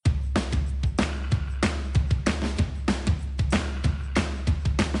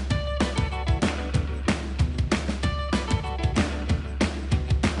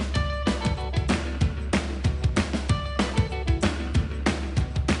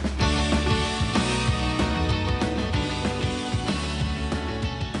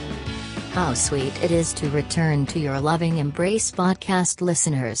How sweet it is to return to your loving embrace, podcast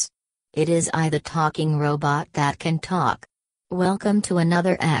listeners. It is I, the talking robot that can talk. Welcome to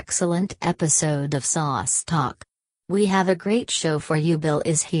another excellent episode of Sauce Talk. We have a great show for you. Bill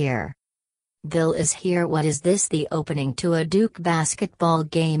is here. Bill is here. What is this? The opening to a Duke basketball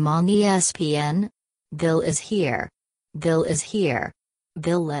game on ESPN? Bill is here. Bill is here.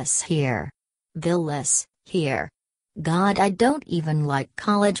 Bill-less here. Bill-less here. God, I don't even like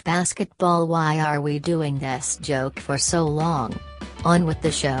college basketball. Why are we doing this joke for so long? On with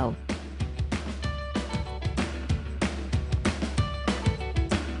the show.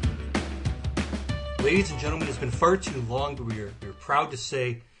 Ladies and gentlemen, it's been far too long, but we're proud to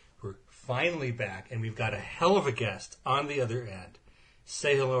say we're finally back, and we've got a hell of a guest on the other end.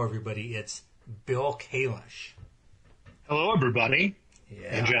 Say hello, everybody. It's Bill Kalish. Hello, everybody.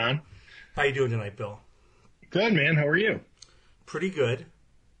 Yeah. And John. How you doing tonight, Bill? Good, man. How are you? Pretty good.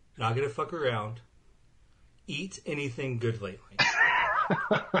 Not gonna fuck around. Eat anything good lately?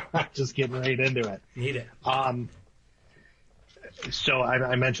 Just getting right into it. Need it. So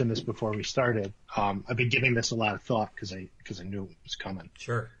I mentioned this before we started. I've been giving this a lot of thought because I knew it was coming.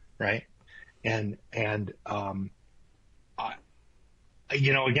 Sure. Right. And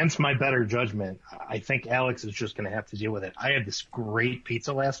against my better judgment, I think Alex is just going to have to deal with it. I had this great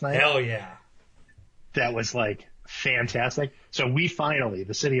pizza last night. Hell yeah. That was like fantastic. So we finally,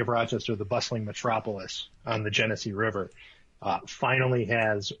 the city of Rochester, the bustling metropolis on the Genesee River, finally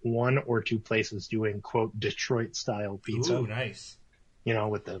has one or two places doing, quote, Detroit style pizza. Ooh, nice. You know,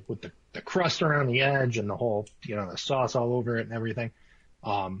 with the crust around the edge and the whole, the sauce all over it and everything.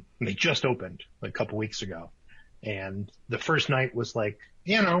 And they just opened a couple weeks ago. And the first night was like,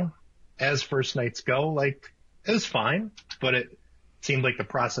 as first nights go, like, it was fine, but it seemed like the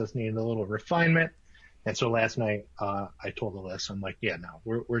process needed a little refinement. And so last night, I told Alyssa, I'm like,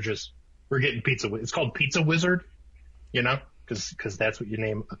 we're getting pizza. It's called Pizza Wizard, because that's what you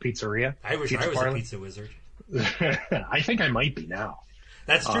name a pizzeria. I wish I was a pizza wizard. I think I might be now.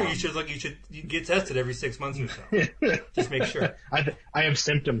 That's true. You should get tested every 6 months or so. Just make sure. I have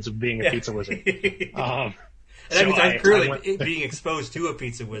symptoms of being a pizza wizard. And that means I'm currently being exposed to a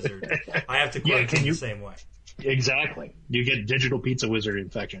pizza wizard. I have to quarantine the same way. Exactly. You get digital pizza wizard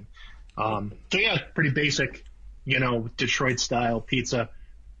infection. Pretty basic, Detroit style pizza,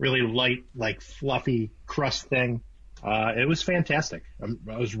 really light, like fluffy crust thing. It was fantastic.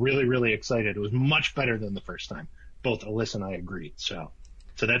 I was really, really excited. It was much better than the first time. Both Alyssa and I agreed. So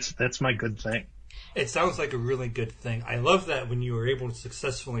that's my good thing. It sounds like a really good thing. I love that when you are able to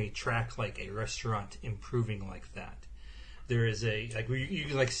successfully track like a restaurant improving like that. There is you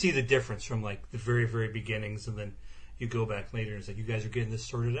can see the difference from like the very, very beginnings, and then you go back later and it's like, you guys are getting this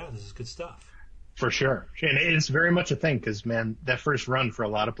sorted out. This is good stuff. For sure. And it's very much a thing because, man, that first run for a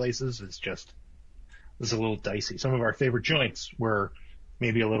lot of places is a little dicey. Some of our favorite joints were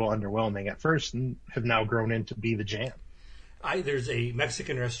maybe a little underwhelming at first and have now grown into be the jam. There's a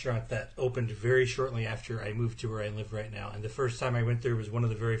Mexican restaurant that opened very shortly after I moved to where I live right now. And the first time I went there was one of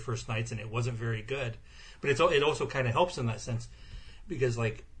the very first nights, and it wasn't very good. But it also kind of helps in that sense because,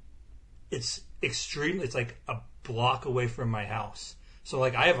 like, it's like a block away from my house. So,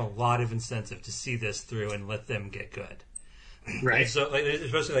 like, I have a lot of incentive to see this through and let them get good. Right. So, like,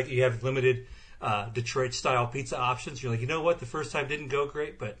 especially, like, you have limited Detroit-style pizza options. You're like, you know what? The first time didn't go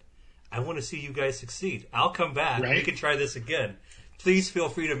great, but I want to see you guys succeed. I'll come back. Right. We can try this again. Please feel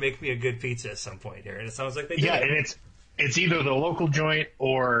free to make me a good pizza at some point here. And it sounds like they did. Yeah, and it's either the local joint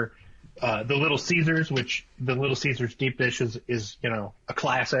or the Little Caesars, which the Little Caesars deep dish is a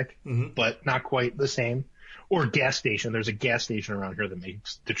classic, but not quite the same. Or gas station. There's a gas station around here that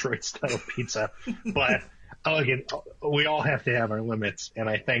makes Detroit-style pizza. But we all have to have our limits, and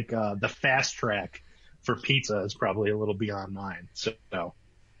I think the fast track for pizza is probably a little beyond mine. So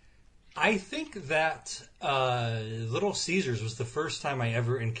I think that Little Caesars was the first time I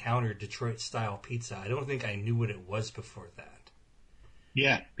ever encountered Detroit-style pizza. I don't think I knew what it was before that.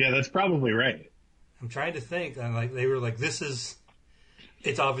 Yeah, that's probably right. I'm trying to think. They were like,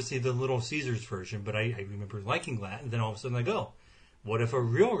 it's obviously the Little Caesars version, but I remember liking that, and then all of a sudden I go, what if a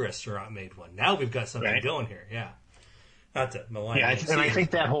real restaurant made one? Now we've got something going here, yeah. Not to malign. Yeah, and I think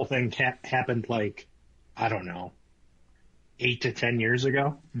that whole thing happened like, I don't know, 8 to 10 years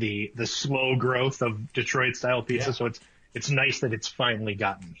ago. The slow growth of Detroit-style pizza, so it's nice that it's finally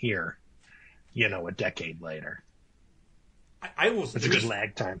gotten here, a decade later. It's a good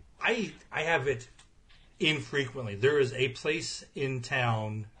lag time. I have it infrequently. There is a place in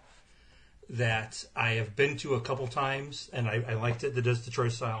town that I have been to a couple times, and I liked it, that does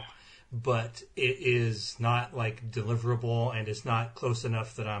Detroit style, but it is not like deliverable, and it's not close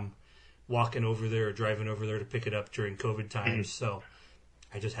enough that I'm walking over there or driving over there to pick it up during COVID times. So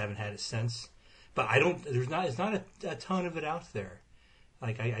I just haven't had it since. But it's not a ton of it out there.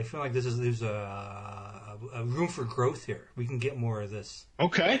 Like I feel like there's a room for growth here. We can get more of this.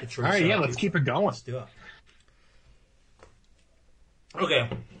 Okay. All right. Yeah. Let's keep it going. Let's do it. Okay.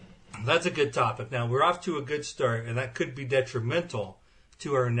 That's a good topic. Now we're off to a good start, and that could be detrimental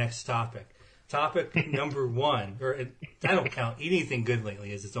to our next topic. Topic number one, I don't count anything good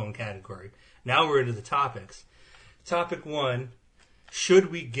lately as its own category. Now we're into the topics. Topic one,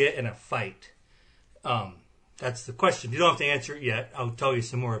 should we get in a fight? That's the question. You don't have to answer it yet. I'll tell you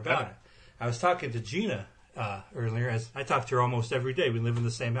some more about it. I was talking to Gina earlier, as I talk to her almost every day. We live in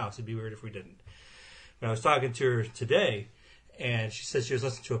the same house. It'd be weird if we didn't. But I was talking to her today, and she said she was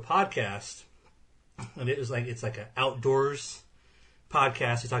listening to a podcast, and it's like an outdoors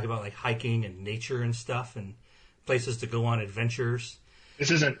podcast. They talk about like hiking and nature and stuff, and places to go on adventures.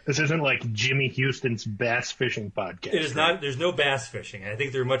 This isn't like Jimmy Houston's bass fishing podcast. It is not. There's no bass fishing. I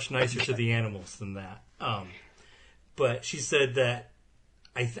think they're much nicer to the animals than that. But she said that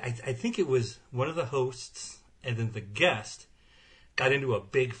I think it was one of the hosts and then the guest got into a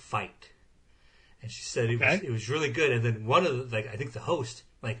big fight, and she said it was really good. And then one of the, I think the host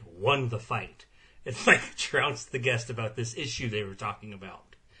won the fight. It trounced the guest about this issue they were talking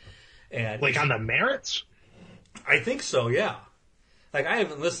about. And on the merits? I think so, yeah. I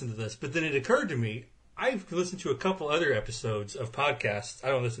haven't listened to this, but then it occurred to me, I've listened to a couple other episodes of podcasts. I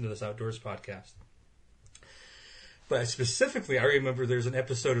don't listen to this outdoors podcast. But specifically, I remember there's an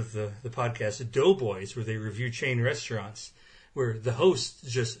episode of the podcast Doughboys where they review chain restaurants, where the hosts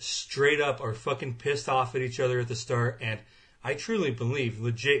just straight up are fucking pissed off at each other at the start, and I truly believe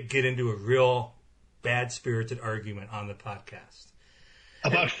legit get into a real bad-spirited argument on the podcast.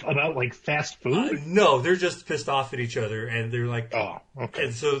 About fast food? No, they're just pissed off at each other, and they're like, oh, okay.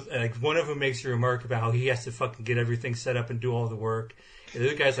 And so one of them makes a remark about how he has to fucking get everything set up and do all the work. And the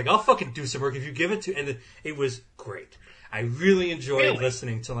other guy's like, I'll fucking do some work if you give it to. And it was great. I really enjoyed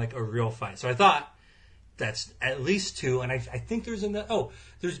listening to a real fight. So I thought that's at least two, and I think there's another. Oh,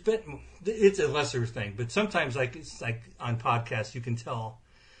 there's been. It's a lesser thing, but sometimes it's on podcasts you can tell,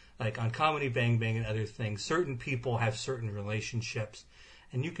 on Comedy Bang Bang and other things, certain people have certain relationships.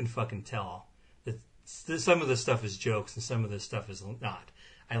 And you can fucking tell that some of this stuff is jokes and some of this stuff is not.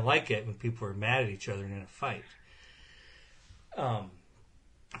 I like it when people are mad at each other and in a fight.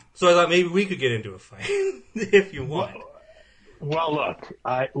 So I thought maybe we could get into a fight if you want. Well, look,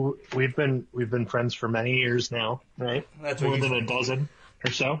 we've been friends for many years now, right? That's more than a dozen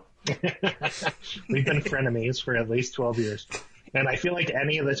or so. We've been frenemies for at least 12 years, and I feel like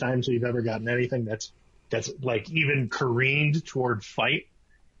any of the times we've ever gotten anything that's even careened toward fight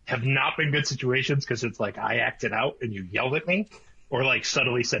have not been good situations, because it's I acted out and you yelled at me, or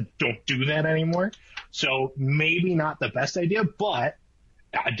subtly said, don't do that anymore. So maybe not the best idea, but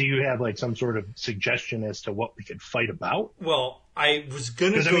do you have some sort of suggestion as to what we could fight about? Well, I was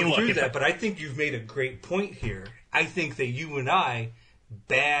going to go through that, but I think you've made a great point here. I think that you and I,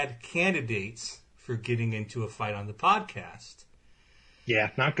 bad candidates for getting into a fight on the podcast.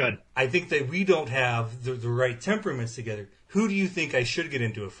 Yeah, not good. I think that we don't have the right temperaments together. Who do you think I should get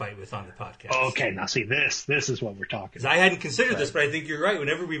into a fight with on the podcast? Okay, now see, this is what we're talking about. I hadn't considered this, but I think you're right.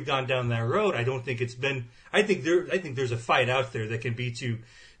 Whenever we've gone down that road, I don't think it's been. I think there's a fight out there that can be to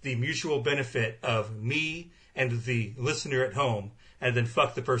the mutual benefit of me and the listener at home, and then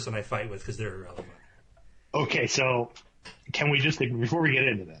fuck the person I fight with because they're irrelevant. Okay, so can we just, before we get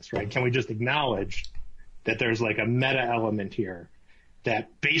into this, right? Can we just acknowledge that there's a meta element here,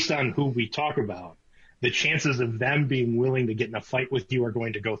 that based on who we talk about, the chances of them being willing to get in a fight with you are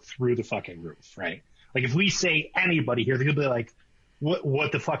going to go through the fucking roof, right? If we say anybody here, they'll be like,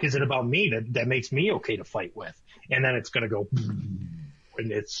 what the fuck is it about me that makes me okay to fight with? And then it's going to go,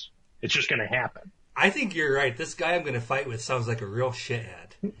 and it's just going to happen. I think you're right. This guy I'm going to fight with sounds like a real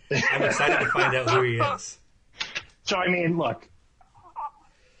shithead. I'm excited to find out who he is. So, look,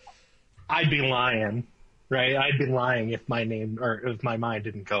 I'd be lying, right? I'd be lying if my name, or if my mind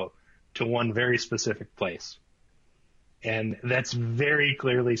didn't go to one very specific place. And that's very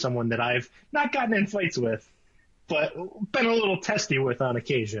clearly someone that I've not gotten in fights with, but been a little testy with on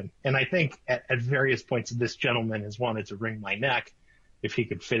occasion. And I think at various points this gentleman has wanted to wring my neck if he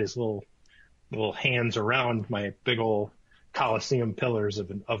could fit his little hands around my big old Colosseum pillars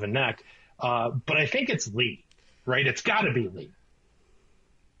of a neck. But I think it's Lee, right? It's got to be Lee.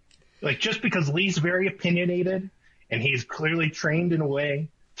 Just because Lee's very opinionated and he's clearly trained in a way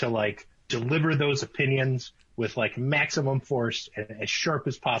to deliver those opinions with maximum force and as sharp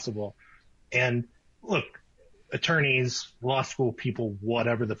as possible. And look, attorneys, law school people,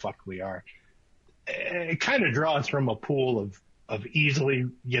 whatever the fuck we are, it kind of draws from a pool of easily,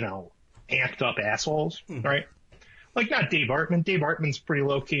 amped up assholes, right? Like not Dave Artman. Dave Artman's a pretty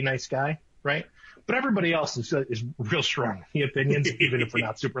low key, nice guy, right? But everybody else is real strong in opinions, even if we're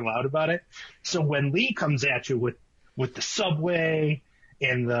not super loud about it. So when Lee comes at you with the subway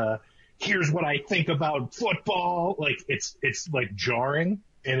and here's what I think about football, like it's like jarring,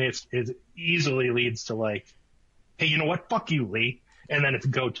 and it easily leads to like, hey, you know what? Fuck you, Lee. And then it's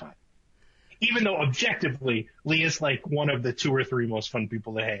go time. Even though objectively, Lee is like one of the 2 or 3 most fun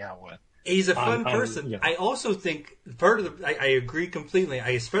people to hang out with. He's a fun person. Yeah. I also think I agree completely. I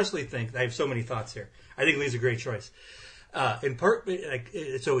especially think, I have so many thoughts here. I think Lee's a great choice. In part,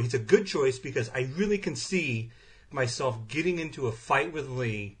 so he's a good choice because I really can see myself getting into a fight with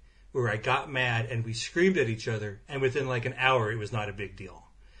Lee where I got mad and we screamed at each other, and within like an hour it was not a big deal.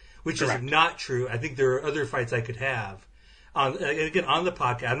 Which Correct. is not true. I think there are other fights I could have. Again, on the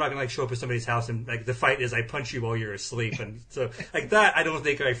podcast, I'm not going to show up at somebody's house and like the fight is I punch you while you're asleep, and so like that I don't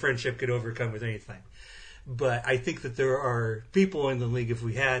think my friendship could overcome with anything. But I think that there are people in the league. If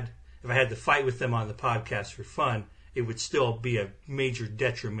I had to fight with them on the podcast for fun, it would still be a major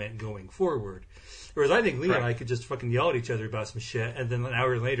detriment going forward. Whereas I think Lee and I could just fucking yell at each other about some shit, and then an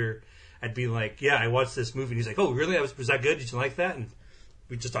hour later I'd be like, "Yeah, I watched this movie," and he's like, "Oh, really? Was that good? Did you like that?" And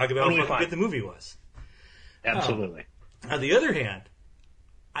we just talk about how fucking good the movie was. Absolutely. On the other hand,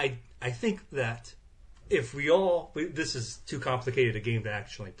 I think that if this is too complicated a game to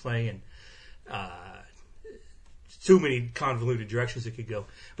actually play, and too many convoluted directions it could go.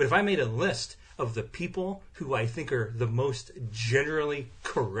 But if I made a list of the people who I think are the most generally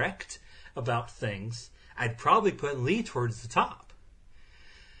correct about things, I'd probably put Lee towards the top.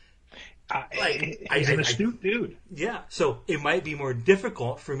 He's an astute dude. Yeah, so it might be more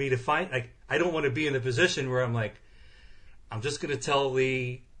difficult for me to find. Like, I don't want to be in the position where I'm like, I'm just going to tell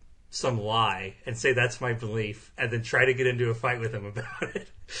Lee some lie and say that's my belief, and then try to get into a fight with him about it,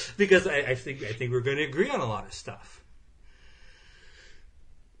 because I think we're going to agree on a lot of stuff.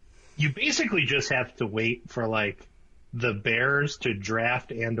 You basically just have to wait for like the Bears to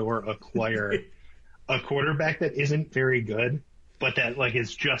draft and or acquire a quarterback that isn't very good, but that like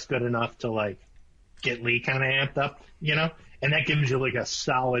is just good enough to like get Lee kind of amped up, and that gives you like a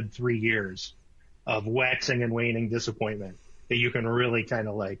solid 3 years of waxing and waning disappointment that you can really kind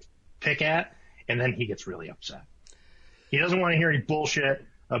of like pick at, and then he gets really upset. He doesn't want to hear any bullshit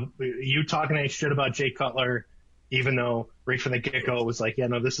of you talking any shit about Jay Cutler, even though right from the get-go it was like, yeah,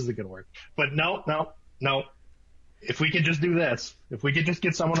 no, this isn't going to work. But no. If we could just do this, if we could just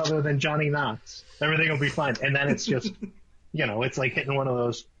get someone other than Johnny Knox, everything will be fine. And then it's just, it's like hitting one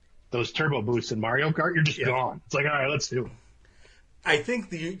of those turbo boosts in Mario Kart. You're just gone. It's like, all right, let's do it. I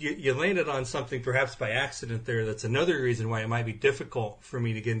think you landed on something perhaps by accident there. That's another reason why it might be difficult for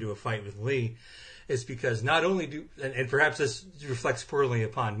me to get into a fight with Lee, is because not only and perhaps this reflects poorly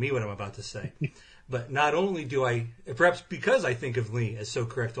upon me what I'm about to say, but not only do I, perhaps because I think of Lee as so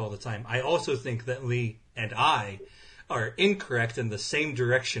correct all the time, I also think that Lee and I are incorrect in the same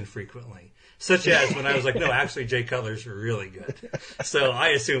direction frequently. Such as when I was like, no, actually Jay Cutler's really good. So I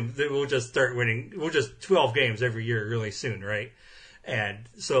assume that we'll just start winning. We'll just 12 games every year really soon, right? And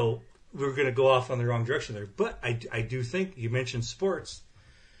so we're going to go off on the wrong direction there. But I do think, you mentioned sports,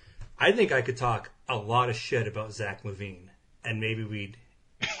 I think I could talk a lot of shit about Zach LaVine, and maybe we'd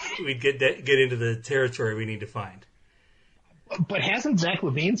get into the territory we need to find. But hasn't Zach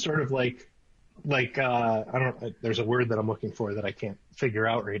LaVine sort of like I don't, there's a word that I'm looking for that I can't figure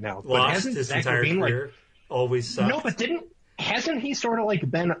out right now. But Lost hasn't his Zach entire LaVine career, always sucked. No, but hasn't he sort of like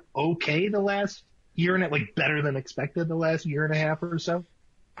been okay the last year and like better than expected the last year and a half or so?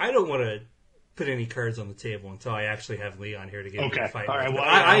 I don't want to put any cards on the table until I actually have Lee on here to get into a fight. All right. Well,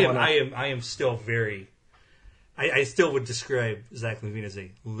 I am still very. I still would describe Zach LaVine as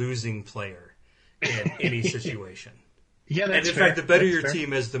a losing player in any situation. Yeah, that's and in fair. fact, the better that's your fair.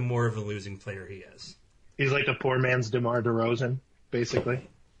 team is, the more of a losing player he is. He's like the poor man's DeMar DeRozan, basically.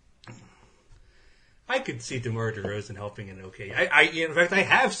 I could see DeMar DeRozan helping an okay. In fact, I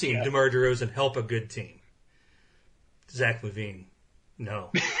have seen DeMar DeRozan help a good team. Zach LaVine,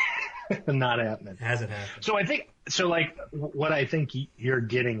 no. Not happening. It hasn't happened. So I think, what I think you're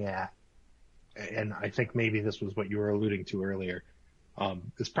getting at, and I think maybe this was what you were alluding to earlier,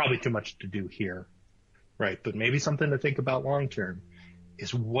 is probably too much to do here, right? But maybe something to think about long term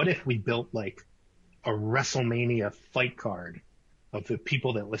is, what if we built like a WrestleMania fight card of the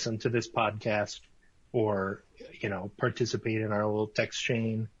people that listen to this podcast, or, participate in our little text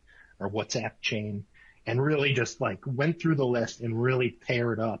chain or WhatsApp chain, and really just like went through the list and really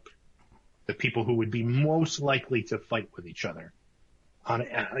paired up the people who would be most likely to fight with each other on,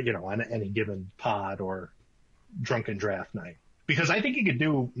 on any given pod or drunken draft night. Because I think you could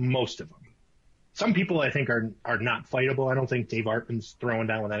do most of them. Some people I think are not fightable. I don't think Dave Artman's throwing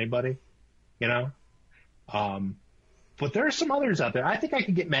down with anybody, But there are some others out there. I think I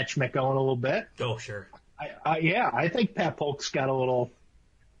could get Matt Schmidt going a little bit. Oh, sure. I think Pat Polk's got a little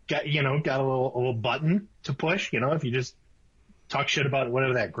button to push, if you just talk shit about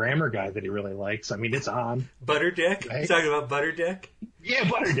whatever that grammar guy that he really likes. I mean, it's on. Butterdick? Right? You talking about Butterdick? Yeah,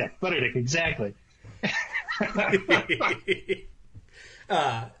 Butterdick, exactly.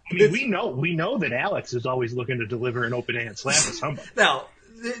 We know that Alex is always looking to deliver an open hand slap to somebody. Now,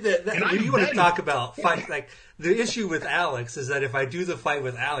 you want to talk about fight, like the issue with Alex is that if I do the fight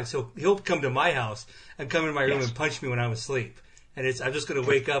with Alex, he'll come to my house and come in my room and punch me when I'm asleep, and I'm just going to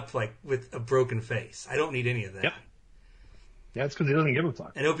wake up like with a broken face. I don't need any of that. Yep. Yeah, it's because he doesn't give a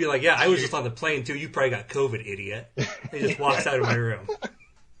fuck. And he'll be like, "Yeah, I was just on the plane too. You probably got COVID, idiot." He just walks out of my room.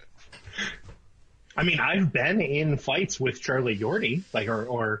 I mean, I've been in fights with Charlie Yorty, like,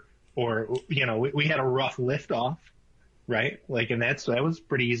 or we had a rough liftoff, right? Like, and that was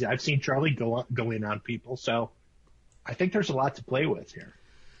pretty easy. I've seen Charlie go in on people, so I think there's a lot to play with here.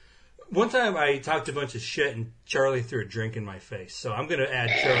 One time I talked a bunch of shit and Charlie threw a drink in my face, so I'm going to add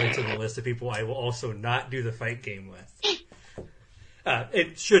Charlie to the list of people I will also not do the fight game with.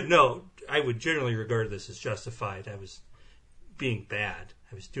 It should note, I would generally regard this as justified. I was being bad.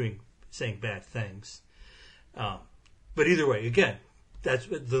 I was saying bad things. But either way, again, that's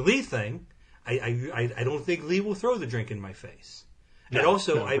the Lee thing. I don't think Lee will throw the drink in my face. And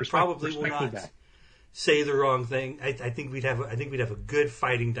also, I probably will not say the wrong thing. I think we'd have a good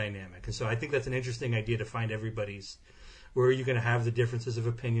fighting dynamic. And so I think that's an interesting idea to find everybody's, where are you going to have the differences of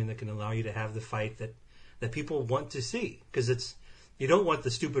opinion that can allow you to have the fight that people want to see. Because you don't want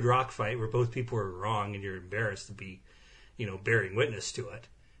the stupid rock fight where both people are wrong and you're embarrassed to be, bearing witness to it.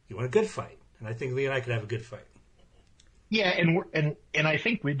 You want a good fight, and I think Lee and I could have a good fight. Yeah, and I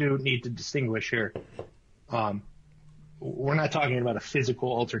think we do need to distinguish here. We're not talking about a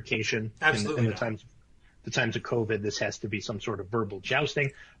physical altercation. Absolutely in the times of COVID. This has to be some sort of verbal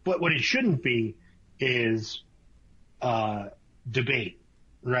jousting. But what it shouldn't be is debate,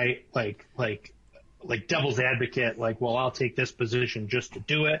 right? Like devil's advocate. Like, well, I'll take this position just to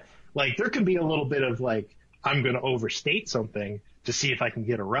do it. Like, there can be a little bit of like, I'm going to overstate something to see if I can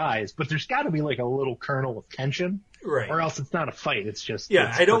get a rise, but there's got to be like a little kernel of tension, right? Or else it's not a fight. It's just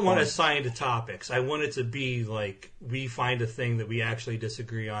I don't want to assign to topics. I want it to be like we find a thing that we actually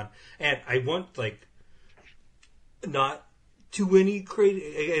disagree on, and I want like not too any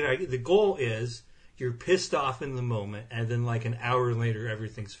crazy. And the goal is you're pissed off in the moment, and then like an hour later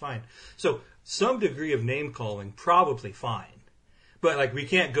everything's fine. So some degree of name calling probably fine, but like we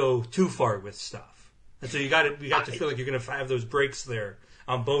can't go too far with stuff. And so you got to feel like you're going to have those breaks there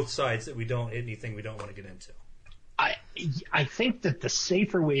on both sides that we don't hit anything we don't want to get into. I think that the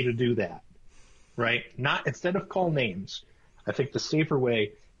safer way to do that, right? Not instead of call names, I think the safer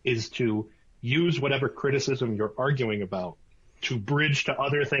way is to use whatever criticism you're arguing about to bridge to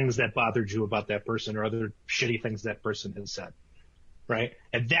other things that bothered you about that person or other shitty things that person has said, right?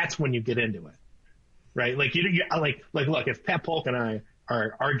 And that's when you get into it, right? Like look, if Pat Polk and I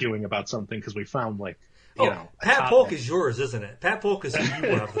are arguing about something because we found Pat Polk is yours, isn't it? Pat Polk is who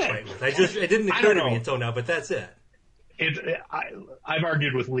you will have the fight with. It didn't occur to me until now, but that's it. I've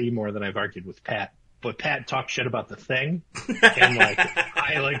argued with Lee more than I've argued with Pat, but Pat talked shit about the thing, and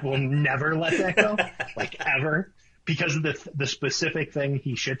I will never let that go, ever, because of the specific thing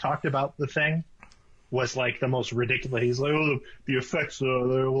he shit talked about the thing was like the most ridiculous. He's like, oh, the effects of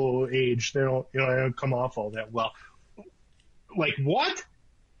their little age, they don't come off all that well. Like, what?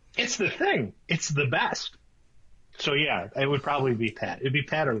 It's the thing. It's the best. So yeah, it would probably be Pat. It'd be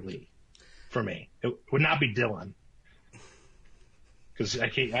Pat or Lee for me. It would not be Dylan. Because I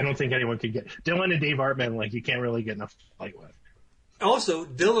don't think anyone could get Dylan and Dave Artman. Like, you can't really get enough to fight with. Also,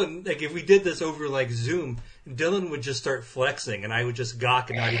 Dylan, like if we did this over like Zoom, Dylan would just start flexing, and I would just gawk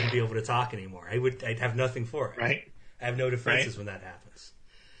and not even be able to talk anymore. I'd have nothing for it. Right. I have no defenses when that happens.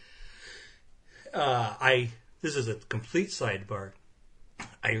 This is a complete sidebar.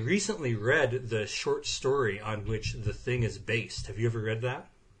 I recently read the short story on which The Thing is based. Have you ever read that?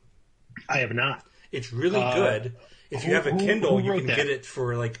 I have not. It's really good. If you have a Kindle, you can get it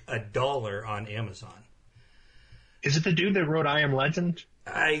for like $1 on Amazon. Is it the dude that wrote I Am Legend?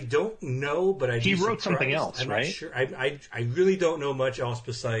 I don't know, but he wrote something else, I'm right? Not sure. I really don't know much else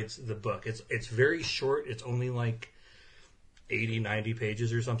besides the book. It's very short. It's only like 80, 90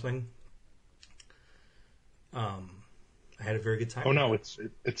 pages or something. I had a very good time. Oh no, it's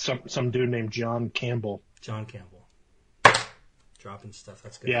some dude named John Campbell. John Campbell. Dropping stuff.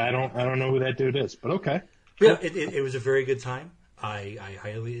 That's good. Yeah, I don't know who that dude is, but okay. Yeah, it was a very good time. I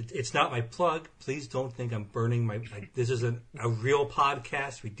highly. It's not my plug. Please don't think I'm burning my. This is a real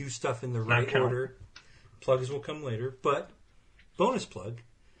podcast. We do stuff in the right order. Plugs will come later, but bonus plug.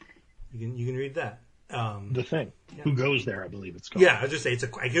 You can read that. The Thing. Yeah. Who goes there? I believe it's called. Yeah, I was just say I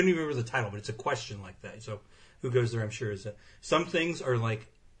couldn't even remember the title, but it's a question like that. So who goes there? I'm sure is some things are like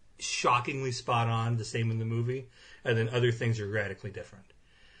shockingly spot on, the same in the movie, and then other things are radically different.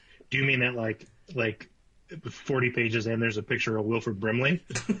 Do you mean that like 40 pages in, there's a picture of Wilford Brimley?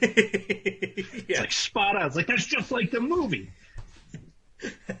 It's like spot on. It's like, that's just like the movie.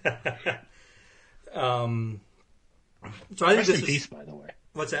 So I think Rest in peace, by the way.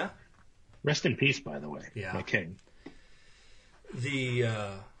 What's that? Rest in peace, by the way. Yeah. My king.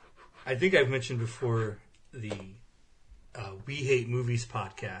 I think I've mentioned before the We Hate Movies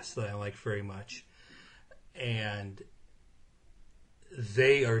podcast that I like very much. And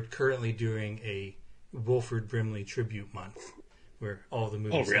they are currently doing a Wilford Brimley tribute month where all the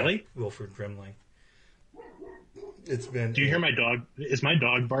movies have Wilford Brimley. It's been. Do you hear my dog? Is my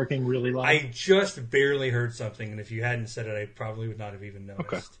dog barking really loud? I just barely heard something, and if you hadn't said it, I probably would not have even noticed.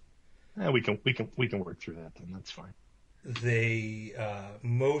 Okay. Yeah, we can work through that then. That's fine. They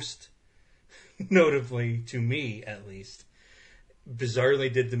most notably, to me at least,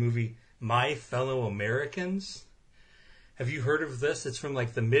 bizarrely did the movie My Fellow Americans. Have you heard of this? It's from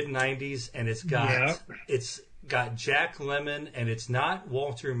like the mid '90s, and it's got Jack Lemmon, and it's not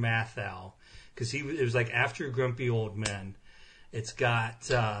Walter Matthau because it was like after Grumpy Old Men. It's got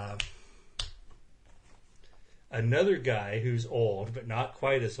another guy who's old, but not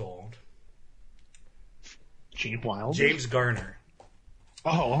quite as old. Gene Wilder? James Garner.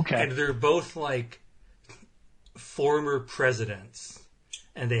 Oh, okay. And they're both like former presidents,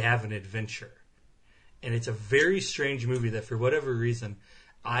 and they have an adventure. And it's a very strange movie that, for whatever reason,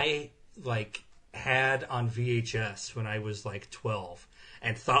 I had on VHS when I was like 12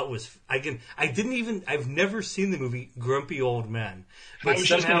 and thought was I've never seen the movie Grumpy Old Men, but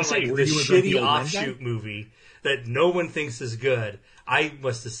somehow the shitty offshoot movie that no one thinks is good, I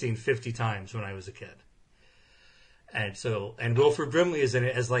must have seen 50 times when I was a kid. And Wilford Brimley is in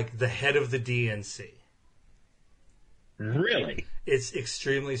it as like the head of the DNC. Really? It's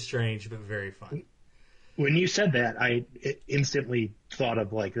extremely strange but very fun. When you said that, I instantly thought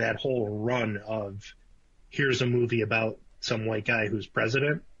of like that whole run of here's a movie about some white guy who's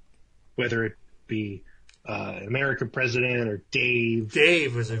president, whether it be an American president or Dave.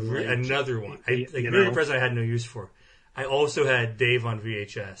 Dave was another one. American president I had no use for. I also had Dave on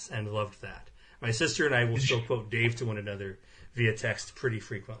VHS and loved that. My sister and I will still quote Dave to one another via text pretty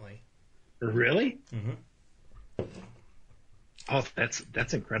frequently. Really? Mm-hmm. Oh,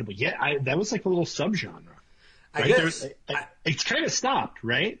 that's incredible. Yeah, that was like a little subgenre. Right? I guess it's kind of stopped,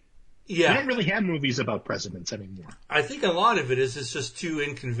 right? Yeah. We don't really have movies about presidents anymore. I think a lot of it is it's just too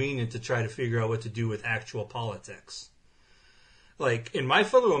inconvenient to try to figure out what to do with actual politics. Like, in My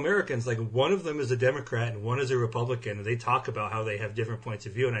Fellow Americans, like, one of them is a Democrat and one is a Republican, and they talk about how they have different points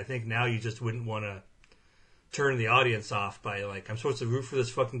of view, and I think now you just wouldn't want to turn the audience off by, like, I'm supposed to root for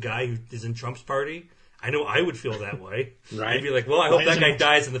this fucking guy who is in Trump's party? I know I would feel that way. Right. I'd be like, well, I hope that guy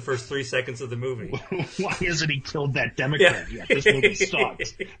dies in the first 3 seconds of the movie. Why hasn't he killed that Democrat yet? This movie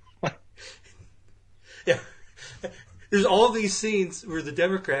sucks. Yeah. There's all these scenes where the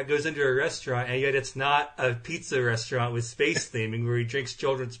Democrat goes into a restaurant, and yet it's not a pizza restaurant with space theming where he drinks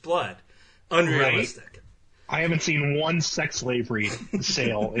children's blood. Unrealistic. Right. I haven't seen one sex slavery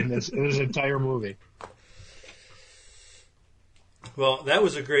sale in this entire movie. Well, that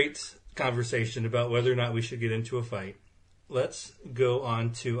was a great conversation about whether or not we should get into a fight. Let's go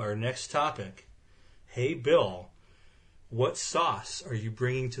on to our next topic. Hey, Bill, what sauce are you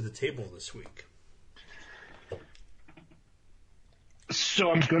bringing to the table this week?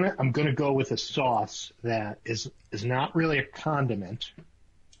 So I'm gonna go with a sauce that is not really a condiment.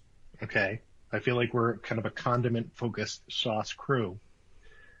 Okay, I feel like we're kind of a condiment focused sauce crew,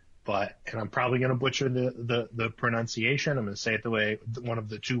 and I'm probably gonna butcher the pronunciation. I'm gonna say it one of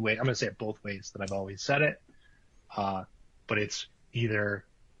the two ways. I'm gonna say it both ways that I've always said it. But it's either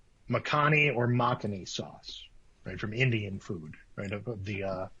makhani or makhani sauce, right, from Indian food, right, of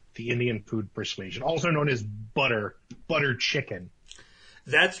the Indian food persuasion, also known as butter chicken.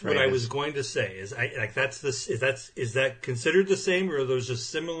 That's what I was going to say. Is that considered the same, or are those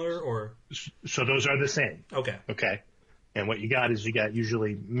just similar? Or so those are the same. Okay. And what you got is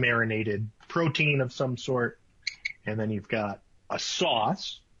usually marinated protein of some sort, and then you've got a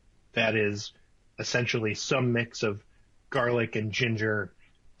sauce that is essentially some mix of garlic and ginger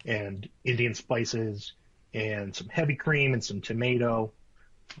and Indian spices and some heavy cream and some tomato.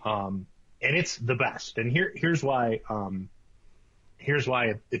 And it's the best. And here's why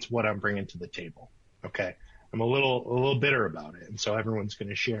it's what I'm bringing to the table. Okay. I'm a little bitter about it. And so everyone's going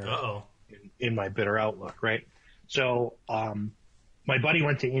to share in my bitter outlook, right? So, my buddy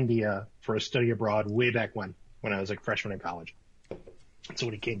went to India for a study abroad way back when I was like freshman in college. So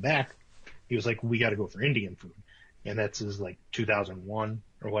when he came back, he was like, we got to go for Indian food. And that's like 2001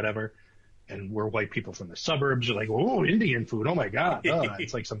 or whatever. And we're white people from the suburbs. You're like, oh, Indian food. Oh my God.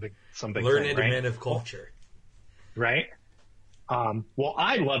 It's like something. Learn thing, into right? men of culture. Right. Well,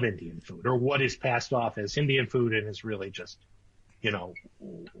 I love Indian food, or what is passed off as Indian food and is really just,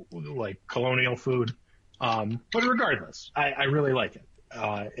 like colonial food. But regardless, I really like it.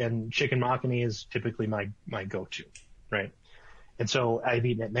 And chicken makhani is typically my go-to, right? And so I've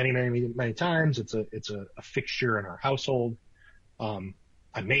eaten it many, many, many times. It's a fixture in our household.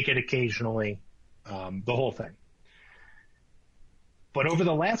 I make it occasionally, the whole thing. But over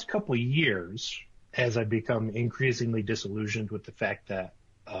the last couple of years, as I've become increasingly disillusioned with the fact that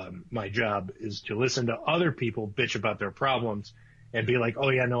my job is to listen to other people bitch about their problems and be like, oh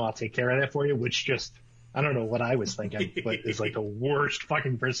yeah, no, I'll take care of that for you, which just, I don't know what I was thinking, but it's like the worst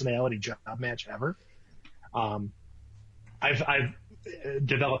fucking personality job match ever. I've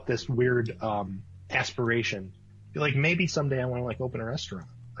developed this weird aspiration. Like maybe someday I want to like open a restaurant,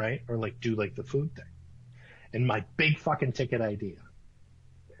 right? Or like do like the food thing. And my big fucking ticket idea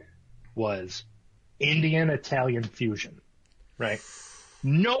was Indian Italian fusion, right?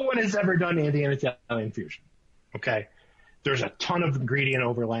 No one has ever done Indian Italian fusion. Okay. There's a ton of ingredient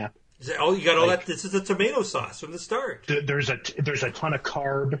overlap. You got all that. This is the tomato sauce from the start. There's a ton of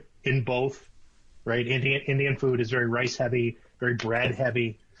carb in both, right? Indian food is very rice heavy, very bread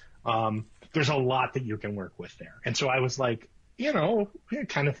heavy. There's a lot that you can work with there. And so I was like,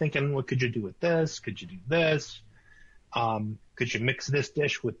 kind of thinking, what could you do with this? Could you do this? Could you mix this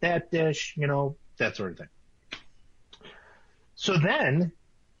dish with that dish? That sort of thing. So then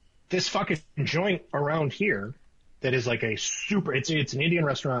this fucking joint around here that is like it's an Indian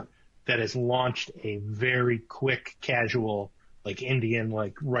restaurant that has launched a very quick, casual, like Indian,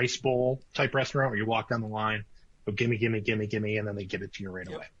 like rice bowl type restaurant where you walk down the line, go gimme, gimme, gimme, gimme, and then they give it to you right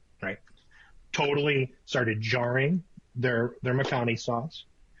away. Right. Totally started jarring their makhani sauce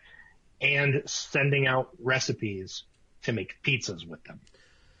and sending out recipes to make pizzas with them.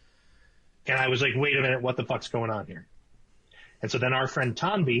 And I was like, wait a minute, what the fuck's going on here? And so then our friend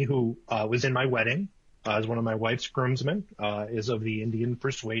Tanvi, who was in my wedding, is one of my wife's groomsmen, is of the Indian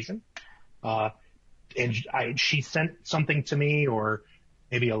persuasion. And she sent something to me, or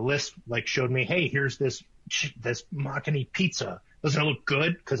maybe a list, like showed me, hey, here's this makhani pizza. Doesn't it look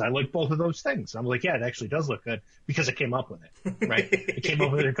good? Because I like both of those things. I'm like, yeah, it actually does look good because I came up with it, right? I came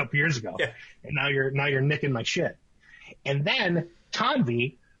up with it a couple years ago, and now you're nicking my shit. And then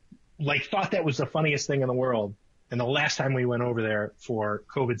Tanvi, thought that was the funniest thing in the world. And the last time we went over there for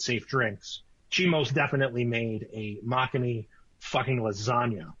COVID safe drinks, she most definitely made a makhani fucking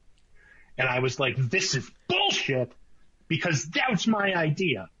lasagna. And I was like, this is bullshit because that's my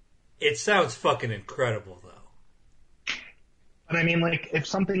idea. It sounds fucking incredible though. But I mean, if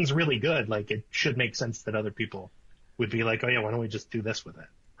something's really good, it should make sense that other people would be like, oh yeah, why don't we just do this with it?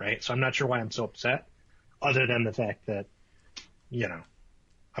 Right. So I'm not sure why I'm so upset, other than the fact that,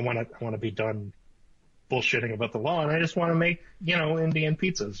 I want to be done bullshitting about the law, and I just want to make, Indian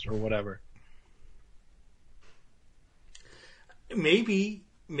pizzas or whatever. Maybe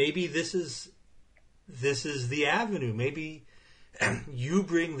this is the avenue. Maybe you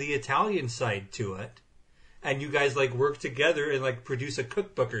bring the Italian side to it, and you guys work together and produce a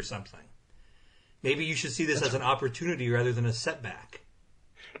cookbook or something. Maybe you should see this as an opportunity rather than a setback.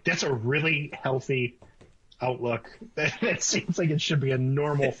 That's a really healthy outlook. That seems like it should be a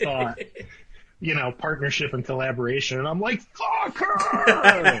normal thought. Partnership and collaboration. And I'm like, fuck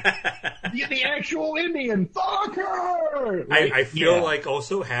her! The actual Indian, fuck her! I feel like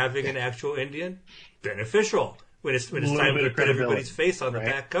also having an actual Indian, beneficial. When it's time to put everybody's face on the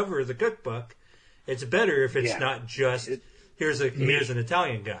back cover of the cookbook, it's better if it's not just, here's an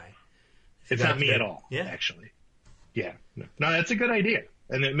Italian guy. It's not me at all, actually. Yeah. No, that's a good idea.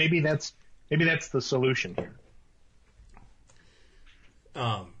 And then maybe that's the solution here.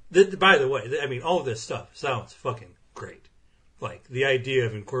 By the way, I mean, all of this stuff sounds fucking great. The idea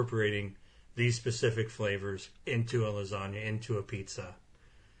of incorporating these specific flavors into a lasagna, into a pizza.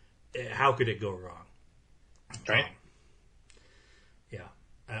 How could it go wrong? Right.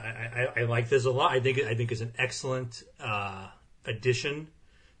 I like this a lot. I think it's an excellent addition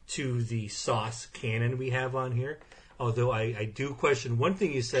to the sauce canon we have on here. Although I do question one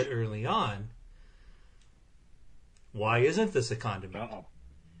thing you said early on. Why isn't this a condiment? Uh-oh.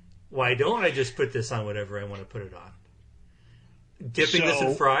 Why don't I just put this on whatever I want to put it on? Dipping this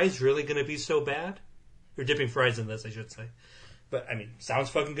in fries really going to be so bad? Or dipping fries in this, I should say. But, I mean, sounds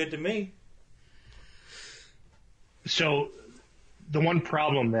fucking good to me. So, the one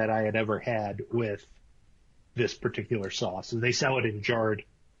problem that I had ever had with this particular sauce is they sell it in jarred,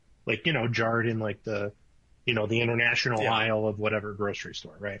 like, jarred in like the international aisle of whatever grocery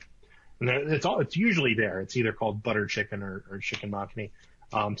store, right? And it's usually there. It's either called butter chicken or chicken makhani.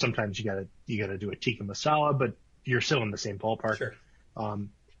 Sometimes you gotta do a tikka masala, but you're still in the same ballpark. Sure.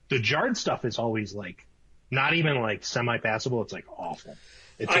 The jarred stuff is always like, not even like semi-passable. It's like awful.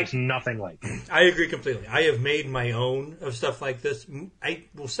 It's nothing like it. I agree completely. I have made my own of stuff like this. I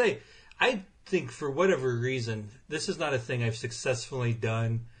will say, I think for whatever reason, this is not a thing I've successfully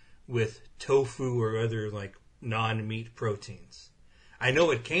done with tofu or other like non-meat proteins. I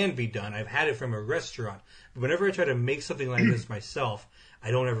know it can be done. I've had it from a restaurant. But whenever I try to make something like this myself,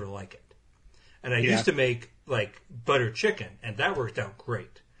 I don't ever like it. And I used to make like butter chicken, and that worked out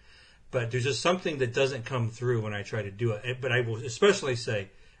great. But there's just something that doesn't come through when I try to do it. But I will especially say,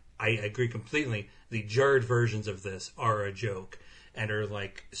 I agree completely. The jarred versions of this are a joke and are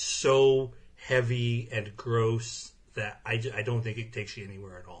like so heavy and gross that I don't think it takes you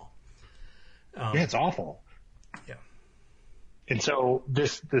anywhere at all. Yeah, it's awful. Yeah. And so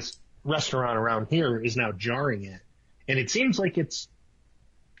this restaurant around here is now jarring it, and it seems like it's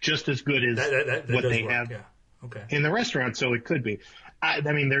just as good as that what they work. have Okay. in the restaurant. So it could be. I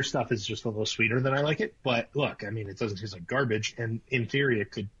mean, their stuff is just a little sweeter than I like it. But look, I mean, it doesn't taste like garbage, and in theory, it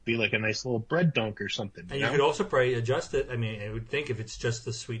could be like a nice little bread dunk or something. And you could also probably adjust it. I mean, I would think if it's just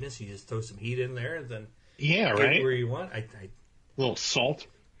the sweetness, you just throw some heat in there, and then get where you want. A little salt.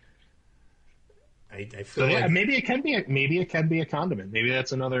 I feel like maybe it can be a condiment. Maybe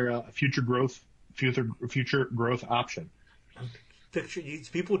that's another future growth option. Picture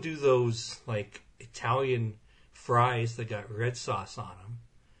people do those like Italian fries that got red sauce on them.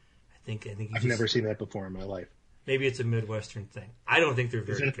 I think I've never seen that before in my life. Maybe it's a Midwestern thing. I don't think they're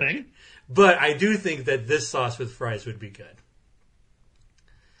very Is it a good. thing? But I do think that this sauce with fries would be good.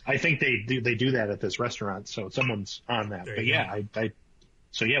 I think they do that at this restaurant, so someone's on that. There But you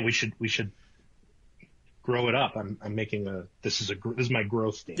yeah, we should grow it up. I'm making this is my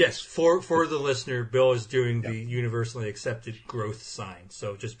growth stance. Yes, for the listener, Bill is doing the universally accepted growth sign.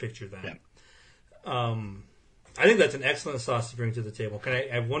 So just picture that. Yeah. I think that's an excellent sauce to bring to the table. Can I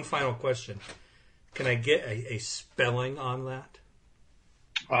have one final question? Can I get a spelling on that?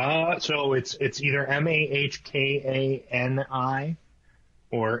 So it's either Mahkani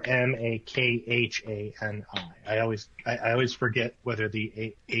or Makhani. I always forget whether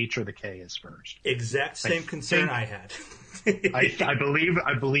the H or the K is first. Exact same concern I had. I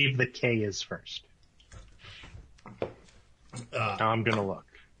believe the K is first. Now I'm gonna look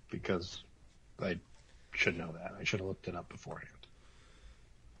because I should know that. I should have looked it up beforehand.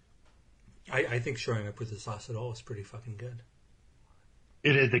 I think showing up with the sauce at all is pretty fucking good.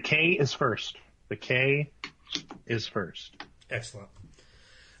 It is. The K is first. The K is first. Excellent.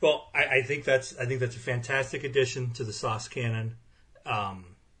 Well, I think that's a fantastic addition to the sauce canon.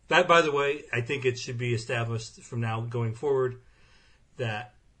 That, by the way, I think it should be established from now going forward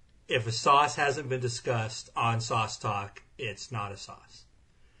that if a sauce hasn't been discussed on Sauce Talk, it's not a sauce.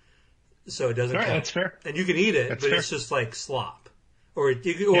 So it doesn't. All right, that's fair. And you can eat it, That's but fair. it's just like slop, or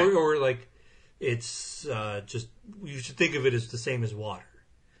like it's just you should think of it as the same as water.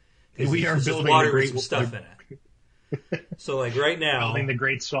 We are it's building just water a great with some stuff in it. So like right now, building the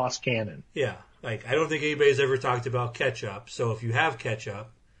great sauce canon. yeah, like I don't think anybody's ever talked about ketchup. So if you have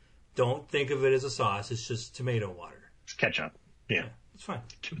ketchup, don't think of it as a sauce. It's just tomato water. It's ketchup. Yeah, It's fine.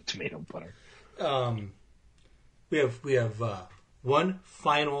 tomato butter. We have one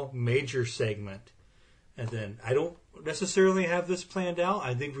final major segment, and then I don't necessarily have this planned out.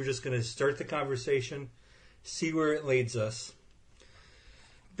 I think we're just going to start the conversation, see where it leads us.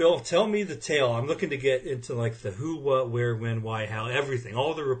 Bill, tell me the tale. I'm looking to get into like the who, what, where, when, why, how, everything,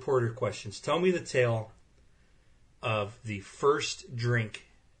 all the reporter questions. Tell me the tale of the first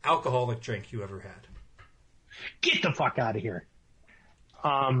alcoholic drink you ever had. Get the fuck out of here.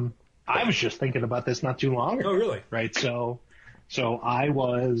 I was just thinking about this not too long ago. Oh, really? Right. So I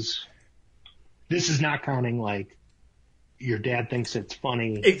was, this is not counting like your dad thinks it's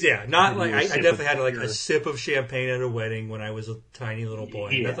funny. Yeah, not like I definitely had like beer. a sip of champagne at a wedding when I was a tiny little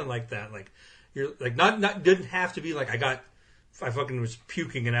boy. Yeah. Nothing like that. Like you're like not didn't have to be like I fucking was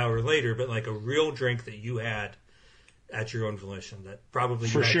puking an hour later, but like a real drink that you had at your own volition that probably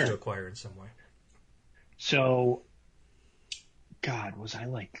you For had sure. to acquire in some way. So God,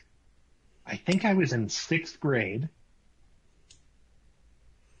 I think I was in 6th grade.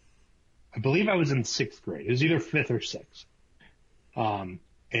 I believe I was in 6th grade. It was either 5th or 6th. I'm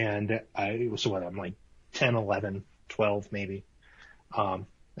like 10, 11, 12 maybe. And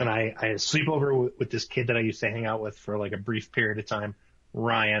I had a sleepover with this kid that I used to hang out with for like a brief period of time,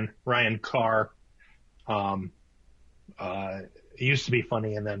 Ryan Carr. It used to be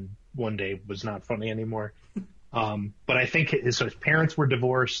funny and then one day was not funny anymore. But I think his parents were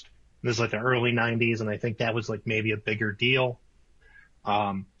divorced. It was like the early 90s, and I think that was like maybe a bigger deal.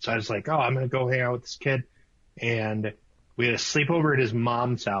 So I was like, oh, I'm going to go hang out with this kid. And we had a sleepover at his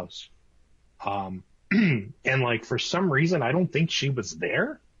mom's house. And like, for some reason, I don't think she was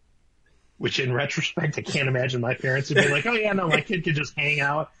there, which in retrospect, I can't imagine my parents would be like, oh yeah, no, my kid could just hang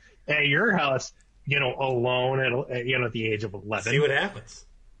out at your house, alone at the age of 11. See what happens.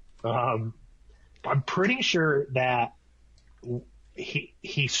 I'm pretty sure that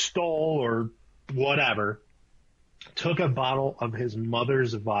he stole or whatever, took a bottle of his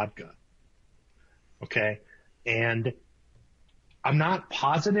mother's vodka. Okay. And I'm not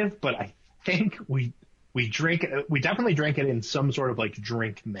positive, but I think we definitely drank it in some sort of like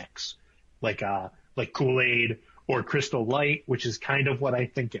drink mix, like Kool-Aid or Crystal Light, which is kind of what I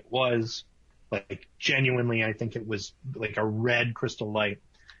think it was. Like genuinely, I think it was like a red Crystal Light.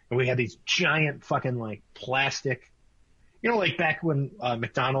 And we had these giant fucking like plastic, like back when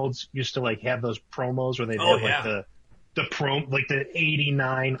McDonald's used to like have those promos where they'd have like the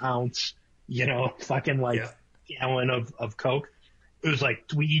 89 ounce, fucking like gallon of Coke. It was like,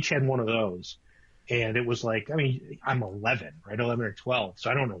 we each had one of those. And it was like, I mean, I'm 11, right? 11 or 12.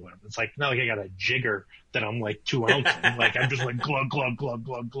 So I don't know what it's like. Not like I got a jigger that I'm like 2 ounces. Like I'm just like glug, glug, glug,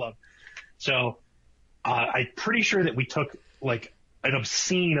 glug, glug. So, I'm pretty sure that we took like an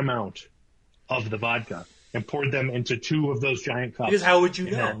obscene amount of the vodka and poured them into 2 of those giant cups. Because how would you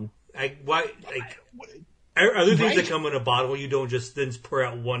know? Are there things that come in a bottle you don't just then pour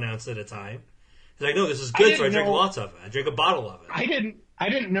out 1 ounce at a time? It's like, no, this is good, so I drink lots of it. I drink a bottle of it. I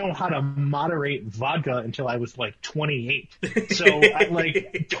didn't know how to moderate vodka until I was like 28. So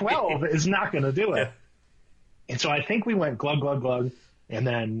like 12 is not going to do it. Yeah. And so I think we went glug, glug, glug, and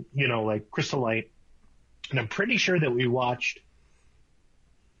then, like Crystal Light. And I'm pretty sure that we watched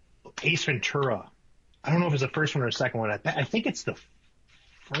Ace Ventura. I don't know if it's the first one or the second one. I think it's the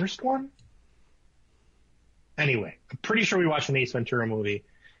first one. Anyway, I'm pretty sure we watched an Ace Ventura movie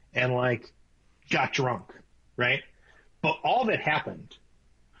and like got drunk, right? But all that happened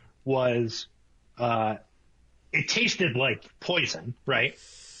was, it tasted like poison, right?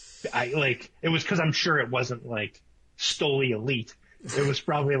 It was because I'm sure it wasn't like Stoli Elite. It was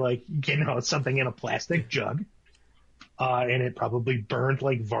probably like, something in a plastic jug. And it probably burned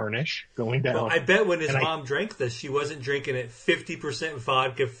like varnish going down. Well, I bet when his mom drank this, she wasn't drinking it 50%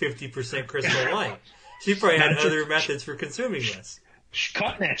 vodka, 50% Crystal Light. She probably had other methods for consuming this. She's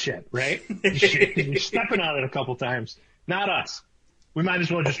cutting that shit, right? She's stepping on it a couple times. Not us. We might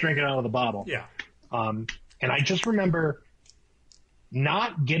as well just drink it out of the bottle. Yeah. And I just remember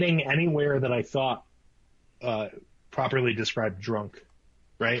not getting anywhere that I thought properly described drunk,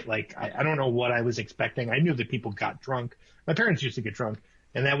 right? Like, I don't know what I was expecting. I knew that people got drunk. My parents used to get drunk,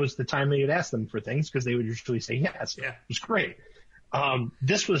 and that was the time that you'd ask them for things because they would usually say yes. Yeah. It was great.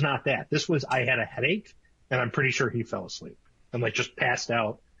 This was not that. This was, I had a headache, and I'm pretty sure he fell asleep and like just passed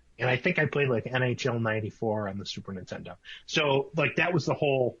out. And I think I played like NHL 94 on the Super Nintendo. So like that was the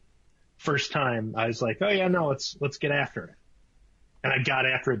whole first time I was like, oh yeah, no, let's get after it. And I got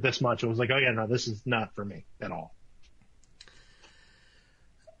after it this much. It was like, oh yeah, no, this is not for me at all.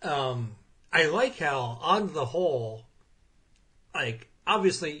 I like how on the whole, like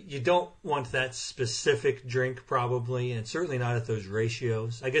obviously you don't want that specific drink probably, and certainly not at those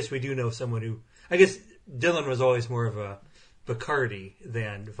ratios. I guess we do know someone who, I guess Dylan was always more of a Bacardi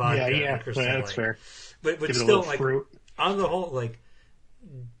than vodka. Yeah, that's fair. But still, like fruit. On the whole, like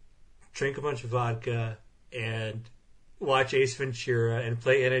drink a bunch of vodka and watch Ace Ventura and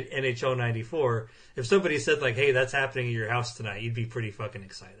play NHL 94. If somebody said like, "Hey, that's happening at your house tonight," you'd be pretty fucking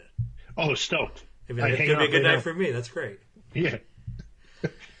excited. Oh, stoked! It's gonna be a good night for me. That's great. Yeah.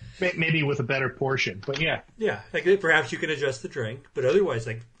 Maybe with a better portion, but yeah. Yeah, like perhaps you can adjust the drink, but otherwise,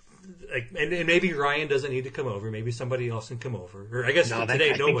 and maybe Ryan doesn't need to come over. Maybe somebody else can come over. Or I guess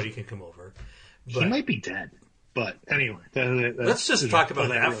today nobody can come over. But he might be dead. But anyway, let's just talk about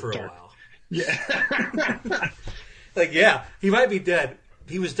that for a while. Yeah. He might be dead.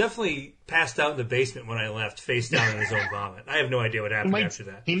 He was definitely passed out in the basement when I left, face down in his own vomit. I have no idea what happened after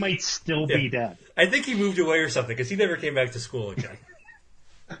that. He might still be dead. I think he moved away or something because he never came back to school again.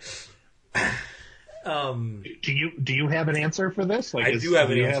 Do you have an answer for this? Like, I do have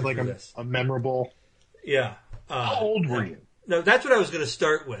an you answer have like for this. a memorable? Yeah. How old were you? No, that's what I was going to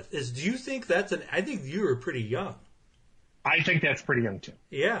start with. Is do you think I think you were pretty young. I think that's pretty young too.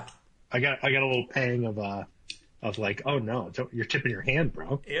 Yeah. I got a little pang of like, oh no, you're tipping your hand,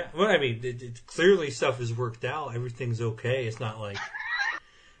 bro. Yeah. Well, I mean, clearly stuff is worked out. Everything's okay. It's not like.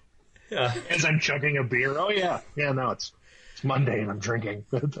 As I'm chugging a beer. Oh yeah, no, it's Monday and I'm drinking.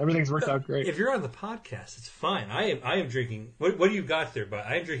 Everything's worked out great. If you're on the podcast, it's fine. I am drinking. What do you got there? But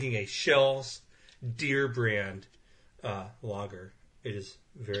I'm drinking a Shell's Deer brand lager. It is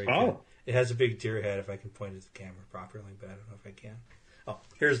very good. It has a big deer head. If I can point at the camera properly, but I don't know if I can. Oh,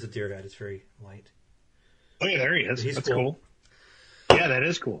 here's the deer head. It's very light. Oh yeah, there he is. That's cool. Yeah, that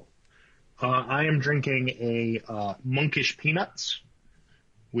is cool. I am drinking a Monkish Peanuts,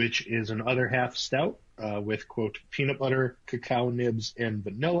 which is an other half stout with, quote, peanut butter, cacao nibs, and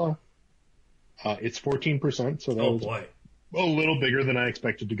vanilla. It's 14%, so that was a little bigger than I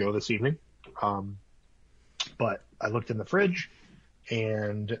expected to go this evening. But I looked in the fridge,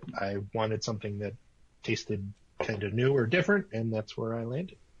 and I wanted something that tasted kind of new or different, and that's where I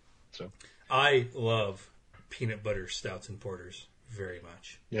landed. So I love peanut butter stouts and porters very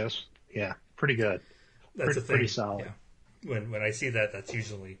much. Yes. Yeah. Pretty good. That's a thing. Pretty solid. Yeah. When I see that, that's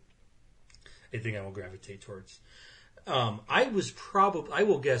usually a thing I will gravitate towards. I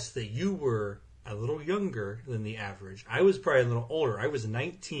will guess that you were a little younger than the average. I was probably a little older. I was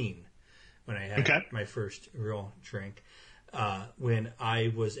 19 when I had my first real drink. When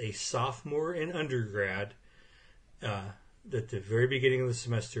I was a sophomore in undergrad, at the very beginning of the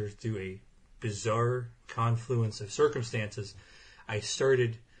semester, through a bizarre confluence of circumstances, I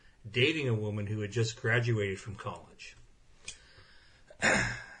started dating a woman who had just graduated from college.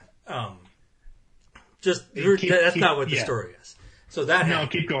 That's not what the story is. So that happened.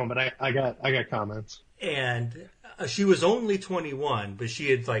 Keep going. But I got comments. And she was only 21, but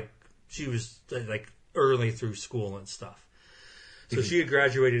she was early through school and stuff. So she had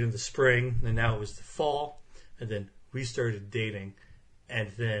graduated in the spring, and now it was the fall, and then we started dating,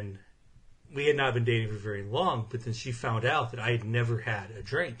 and then we had not been dating for very long, but then she found out that I had never had a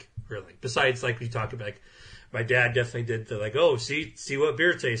drink, really. Besides, like we talked about, like, my dad definitely did the, like, oh, see what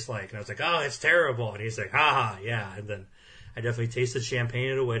beer tastes like. And I was like, oh, it's terrible. And he's like, haha, yeah. And then I definitely tasted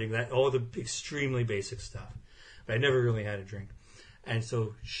champagne at a wedding, all the extremely basic stuff. But I never really had a drink. And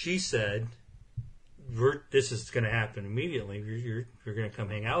so she said, this is going to happen immediately. You're going to come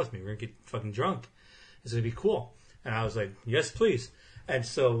hang out with me. We're going to get fucking drunk. It's going to be cool. And I was like, yes, please. And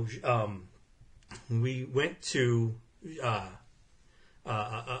so we went to a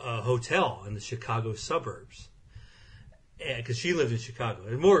hotel in the Chicago suburbs. Because she lived in Chicago.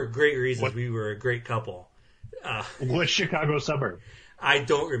 And more great reasons. We were a great couple. What Chicago suburb? I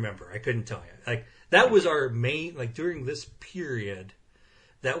don't remember. I couldn't tell you. Like, that was our main, like, during this period,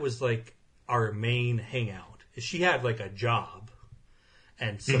 that was like our main hangout. She had like a job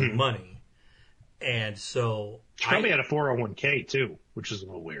and some money. And so she probably had a 401k too, which is a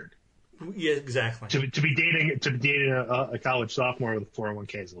little weird. Yeah, exactly. To be dating a college sophomore with a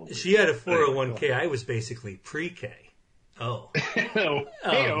 401k is a little weird. She had a 401k. I was basically pre-K. Oh.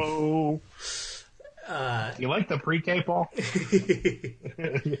 Hey-oh. You like the pre-K, Paul?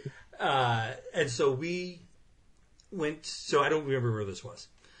 And so we went. So I don't remember where this was.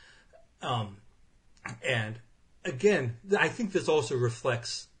 And again, I think this also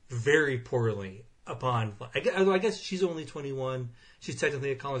reflects very poorly upon. I guess she's only 21. She's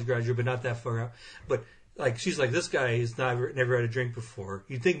technically a college graduate, but not that far out. But like, she's like, this guy has never had a drink before.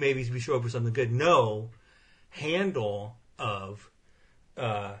 You'd think maybe we show up with something good. No, handle of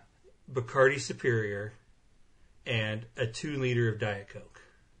Bacardi Superior and a 2-liter of Diet Coke.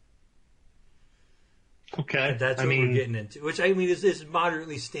 Okay, and that's what we're getting into. Which I mean is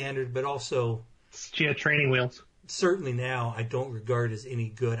moderately standard, but also she had training wheels. Certainly now I don't regard as any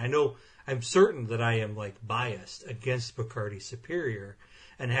good. I'm certain that I am like biased against Bacardi Superior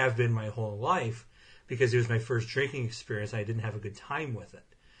and have been my whole life because it was my first drinking experience. I didn't have a good time with it.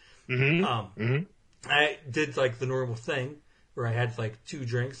 I did like the normal thing where I had like 2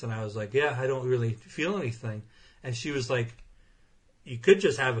 drinks and I was like, yeah, I don't really feel anything. And she was like, you could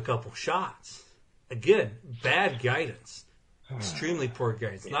just have a couple shots. Again, bad guidance. Extremely poor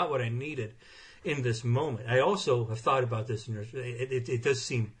guidance. Not what I needed in this moment. I also have thought about this. It does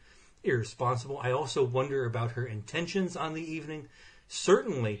seem irresponsible. I also wonder about her intentions on the evening.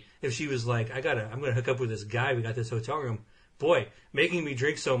 Certainly, if she was like, I'm going to hook up with this guy. We got this hotel room. Boy, making me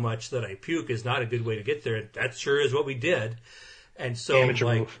drink so much that I puke is not a good way to get there. That sure is what we did. And so, amateur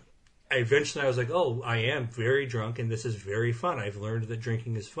like, move. eventually I was like, oh, I am very drunk and this is very fun. I've learned that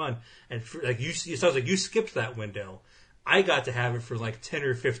drinking is fun. And like it sounds like you skipped that window. I got to have it for like 10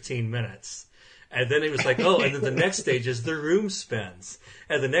 or 15 minutes. And then it was like, oh, and then the next stage is the room spins.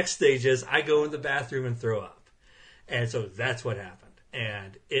 And the next stage is I go in the bathroom and throw up. And so that's what happened.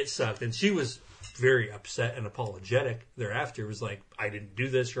 And it sucked. And she was very upset and apologetic thereafter. It was like, I didn't do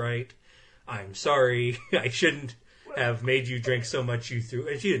this right. I'm sorry. I shouldn't have made you drink so much you threw.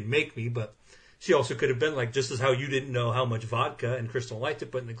 And she didn't make me, but she also could have been like, just as how you didn't know how much vodka and Crystal Light to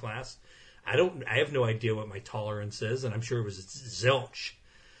put in the glass. I have no idea what my tolerance is, and I'm sure it was zilch.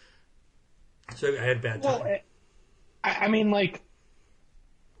 So I had a bad time. Well, I mean, like,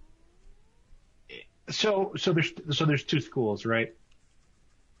 so there's two schools, right?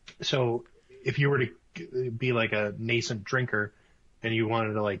 So if you were to be like a nascent drinker and you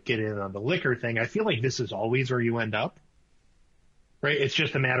wanted to like get in on the liquor thing, I feel like this is always where you end up, right? It's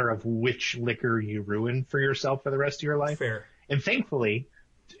just a matter of which liquor you ruin for yourself for the rest of your life. Fair. And thankfully,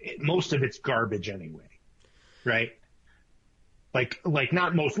 most of it's garbage anyway, right? Like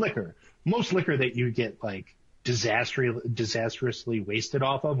not most liquor. Most liquor that you get like disastrously wasted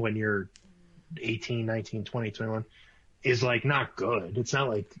off of when you're 18, 19, 20, 21 is like not good. It's not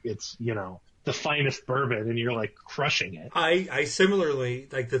like it's, the finest bourbon and you're like crushing it. I similarly,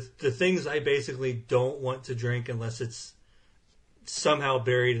 like the things I basically don't want to drink unless it's somehow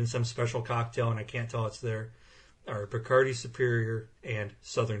buried in some special cocktail and I can't tell it's there, are Bacardi Superior and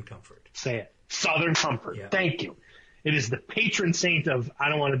Southern Comfort. Say it. Southern Comfort. Yeah. Thank you. It is the patron saint of I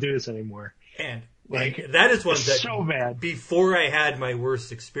don't want to do this anymore. And like that is one that so bad. Before I had my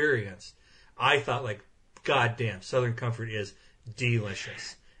worst experience, I thought like, God damn, Southern Comfort is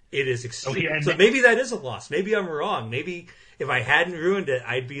delicious. It is extreme. Okay, so maybe that is a loss. Maybe I'm wrong. Maybe if I hadn't ruined it,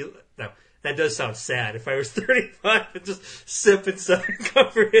 I'd be. No, that does sound sad. If I was 35 and just sipping Southern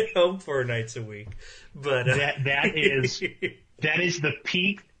Comfort at home 4 nights a week, but that is the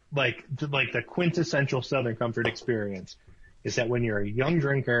peak, like the quintessential Southern Comfort experience. Is that when you're a young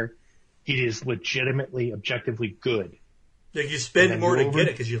drinker, it is legitimately, objectively good. Like you spend more to get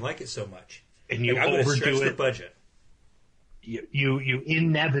it because you like it so much, and you like, I'm overdo stretch it. The budget. You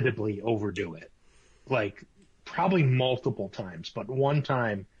inevitably overdo it, like probably multiple times, but one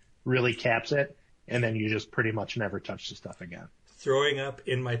time really caps it, and then you just pretty much never touch the stuff again. Throwing up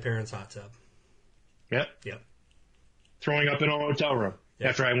in my parents' hot tub. Yep. Throwing up in a hotel room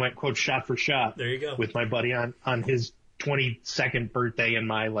after I went, quote, shot for shot. There you go. With my buddy on his 22nd birthday and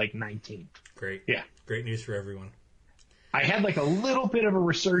my, 19th. Great. Yeah. Great news for everyone. I had, a little bit of a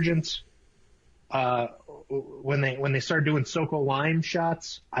resurgence when they started doing SoCo Lime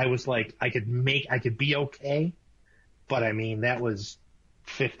shots. I was like, I could be okay. But, I mean, that was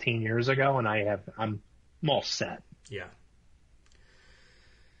 15 years ago, and I'm all set. Yeah.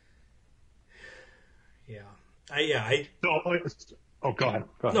 Go ahead.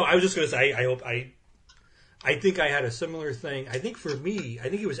 No, I was just going to say, I think I had a similar thing. I think for me,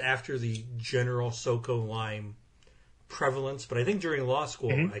 it was after the general SoCo Lime prevalence, but I think during law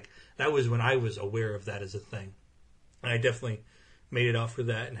school, that was when I was aware of that as a thing. And I definitely made it out for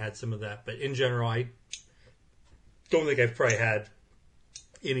that and had some of that. But in general, I don't think I've probably had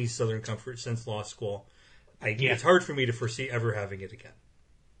any Southern Comfort since law school. It's hard for me to foresee ever having it again.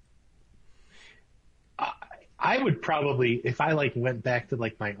 I would probably, if I went back to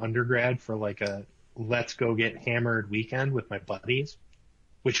my undergrad for a let's go get hammered weekend with my buddies,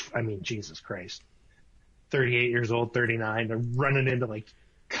 which, I mean, Jesus Christ, 38 years old, 39, they're running into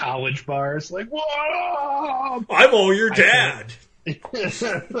college bars, whoa! I'm all your dad. I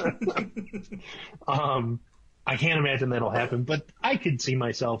can't imagine that'll happen, but I could see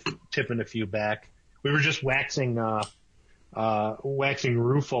myself tipping a few back. We were just waxing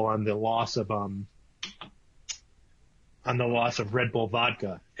rueful on the loss of Red Bull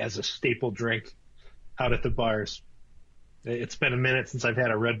vodka as a staple drink out at the bars. It's been a minute since I've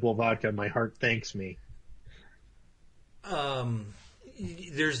had a Red Bull vodka. My heart thanks me.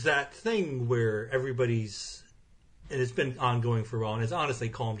 There's that thing where everybody's, and it's been ongoing for a while, and it's honestly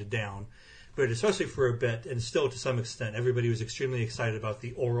calmed down, but especially for a bit, and still to some extent, everybody was extremely excited about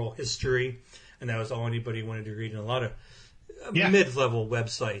the oral history, and that was all anybody wanted to read. And a lot of mid-level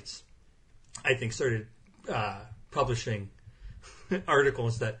websites, I think, started publishing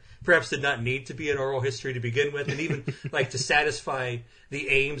articles that perhaps did not need to be an oral history to begin with, and even to satisfy the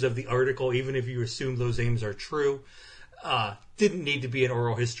aims of the article, even if you assume those aims are true, didn't need to be an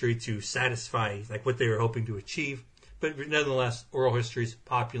oral history to satisfy what they were hoping to achieve. But nonetheless, oral history is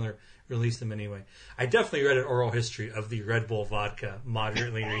popular, release them anyway. I definitely read an oral history of the Red Bull vodka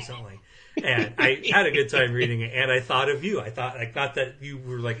moderately recently, and I had a good time reading it. And I thought of you. I thought not that you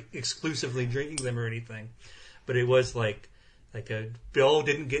were like exclusively drinking them or anything, but it was like a Bill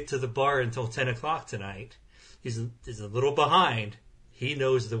didn't get to the bar until 10 o'clock tonight. He's a little behind. He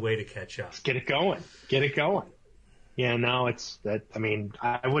knows the way to catch up. Get it going. Get it going. Yeah, no, it's that. I mean,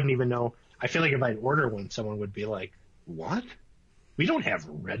 I wouldn't even know. I feel like if I'd order one, someone would be like, "What? We don't have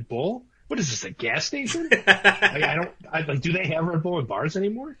Red Bull. What is this, a gas station?" Do they have Red Bull in bars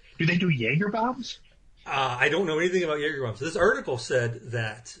anymore? Do they do Jaeger bombs? I don't know anything about Jaeger bombs. This article said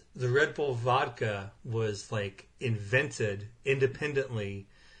that the Red Bull vodka was like invented independently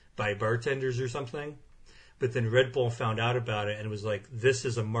by bartenders or something. But then Red Bull found out about it and was like, this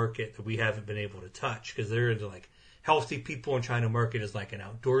is a market that we haven't been able to touch because they're into like healthy people and trying to market as like an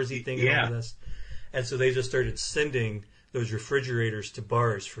outdoorsy thing and all of this. And so they just started sending those refrigerators to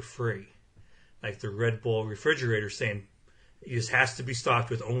bars for free. Like the Red Bull refrigerator saying, it just has to be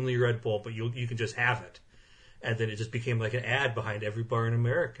stocked with only Red Bull, but you can just have it. And then it just became like an ad behind every bar in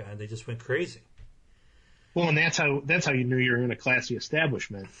America, and they just went crazy. Well, and that's how you knew you were in a classy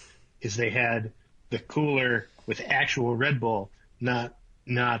establishment, is they had the cooler with actual Red Bull, not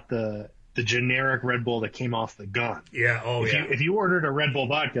the generic Red Bull that came off the gun. Yeah, If you ordered a Red Bull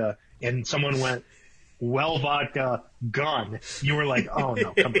vodka and someone went, well, vodka gun, you were like, oh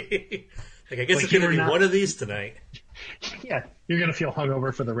no, come on. Like, I guess it's going to be one of these tonight. Yeah, you're going to feel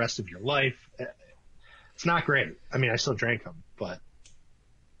hungover for the rest of your life. It's not great. I mean, I still drank them, but.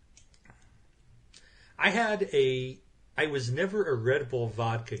 I was never a Red Bull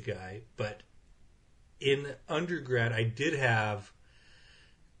vodka guy, but in undergrad, I did have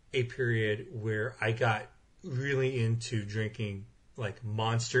a period where I got really into drinking like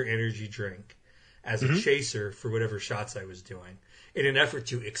Monster Energy drink as a chaser for whatever shots I was doing in an effort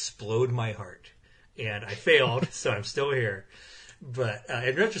to explode my heart. And I failed, so I'm still here. But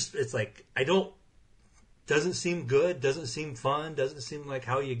in retrospect, it's like, doesn't seem good, doesn't seem fun, doesn't seem like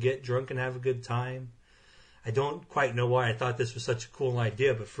how you get drunk and have a good time. I don't quite know why I thought this was such a cool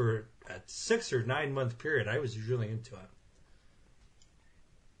idea, but for a 6 or 9 month period, I was really into it.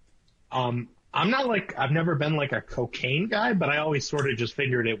 I've never been like a cocaine guy, but I always sort of just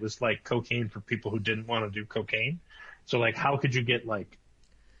figured it was like cocaine for people who didn't want to do cocaine. So like, how could you get like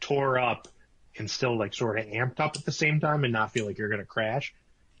tore up and still like sort of amped up at the same time and not feel like you're going to crash?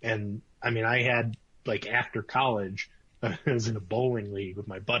 And I mean, I had like after college, I was in a bowling league with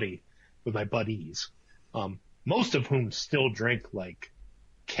my buddies, most of whom still drink like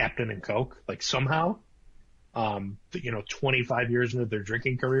Captain and Coke, like somehow. 25 years into their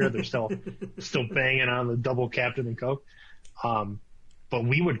drinking career, they're still banging on the double Captain and Coke. But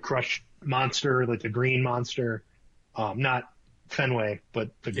we would crush Monster, like the green Monster, not Fenway,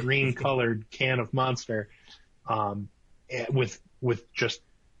 but the green colored can of Monster, with just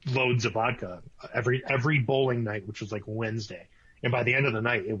loads of vodka every bowling night, which was like Wednesday. And by the end of the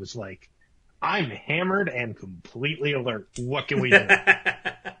night, it was like, I'm hammered and completely alert. What can we do?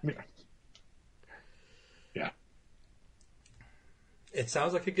 Yeah. It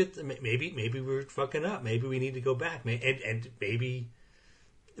sounds like a good. Maybe we're fucking up. Maybe we need to go back. And maybe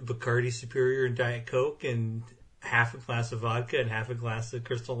Bacardi Superior and Diet Coke and half a glass of vodka and half a glass of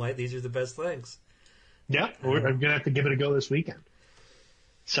Crystal Light. These are the best things. Yeah, I'm gonna have to give it a go this weekend.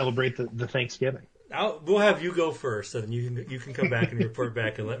 Celebrate the Thanksgiving. We'll have you go first, and you can come back and report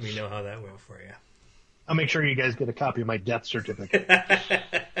back and let me know how that went for you. I'll make sure you guys get a copy of my death certificate.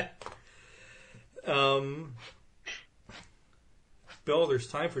 Bill, there's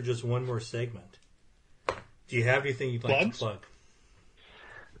time for just one more segment. Do you have anything you'd like to plug?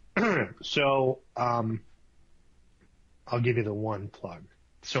 So, I'll give you the one plug.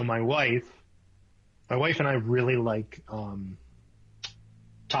 So my wife and I really like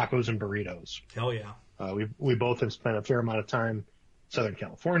tacos and burritos. Hell yeah. We both have spent a fair amount of time in Southern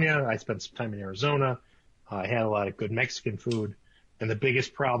California. I spent some time in Arizona. I had a lot of good Mexican food. And the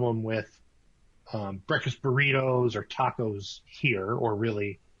biggest problem with breakfast burritos or tacos here, or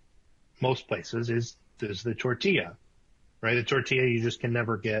really most places, is the tortilla, right? The tortilla, you just can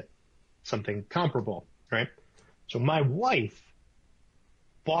never get something comparable, right? So my wife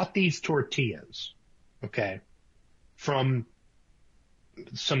bought these tortillas, okay, from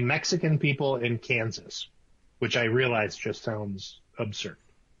some Mexican people in Kansas, which I realize just sounds absurd,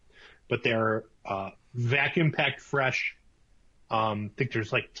 but they're vacuum packed fresh. I think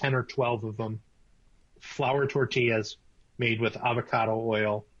there's like 10 or 12 of them. Flour tortillas made with avocado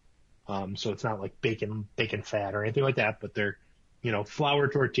oil. So it's not like bacon fat or anything like that, but they're, flour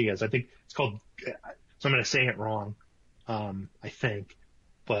tortillas. I think it's called, so I'm going to say it wrong. I think,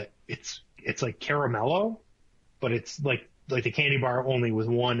 but it's like caramello, but it's like the candy bar only with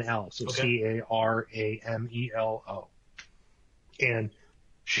one L. So Okay. Caramelo. And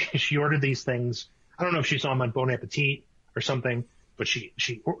she ordered these things. I don't know if she saw them on Bon Appetit or something, but she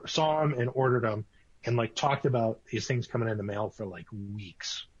saw them and ordered them and like talked about these things coming in the mail for like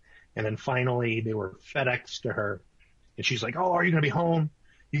weeks. And then finally they were FedExed to her and she's like, "Oh, are you going to be home?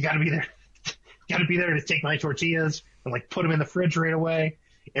 You got to be there. Got to be there to take my tortillas and like put them in the fridge right away."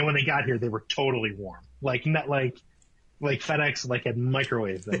 And when they got here, they were totally warm. Like not like FedEx like had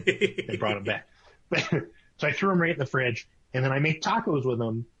microwaved them. They brought them back. So I threw them right in the fridge and then I made tacos with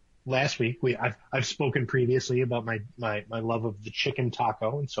them last week. I've spoken previously about my love of the chicken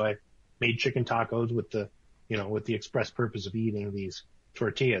taco. And so I made chicken tacos with the express purpose of eating these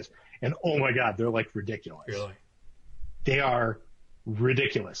tortillas. And oh my God, they're like ridiculous. Really? They are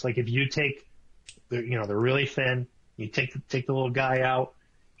ridiculous. Like if you take, they're really thin. You take the little guy out,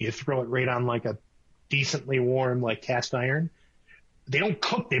 you throw it right on like a decently warm like cast iron. They don't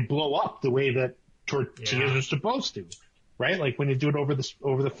cook; they blow up the way that tortillas are supposed to, right? Like when you do it over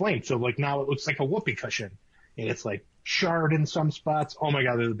the flame. So like now it looks like a whoopee cushion, and it's like charred in some spots. Oh my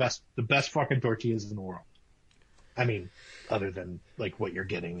God, they're the best fucking tortillas in the world. I mean, other than like what you're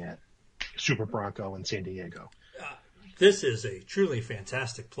getting at Super Bronco in San Diego. This is a truly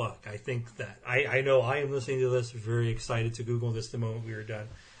fantastic plug. I think that I know I am listening to this, very excited to Google this the moment we are done.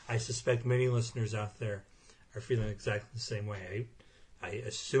 I suspect many listeners out there are feeling exactly the same way. I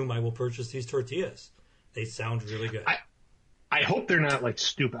assume I will purchase these tortillas. They sound really good. I hope they're not like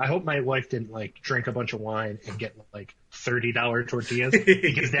stupid. I hope my wife didn't like drink a bunch of wine and get like $30 tortillas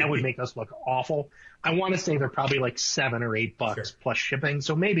because that would make us look awful. I want to say they're probably like $7 or $8 Sure. plus shipping,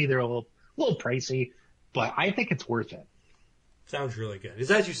 so maybe they're a little pricey, but I think it's worth it. Sounds really good.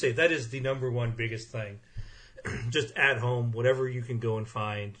 As you say, that is the number one biggest thing. Just at home, whatever you can go and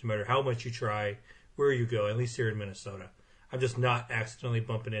find, no matter how much you try, where you go, at least here in Minnesota. I'm just not accidentally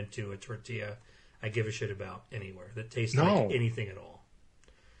bumping into a tortilla I give a shit about anywhere that tastes like anything at all.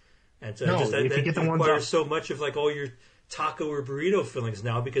 And so if you get the ones requires so much of like all your taco or burrito fillings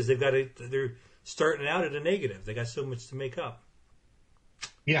now because they're starting out at a negative. They got so much to make up.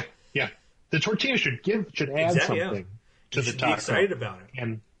 Yeah. The tortilla should add something to the taco. Be excited about it.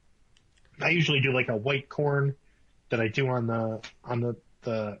 And I usually do like a white corn that I do on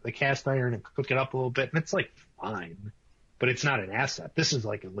the cast iron and cook it up a little bit, and it's like fine, but it's not an asset. This is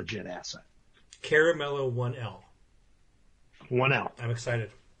like a legit asset. Caramello 1L. 1L. I'm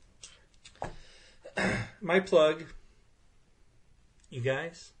excited. My plug, you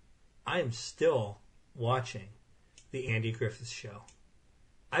guys, I am still watching the Andy Griffith Show.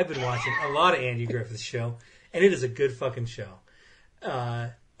 I've been watching a lot of Andy Griffith's show, and it is a good fucking show.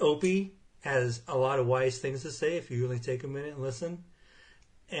 Opie has a lot of wise things to say if you really take a minute and listen.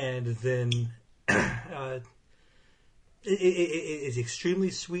 And then it's extremely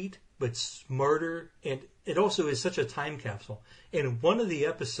sweet, but smarter, and it also is such a time capsule. In one of the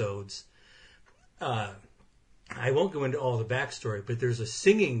episodes, I won't go into all the backstory, but there's a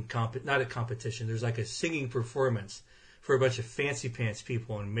singing not a competition. There's like a singing performance for a bunch of fancy pants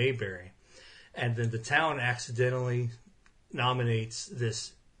people in Mayberry, and then the town accidentally nominates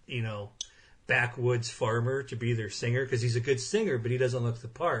this, backwoods farmer to be their singer because he's a good singer, but he doesn't look the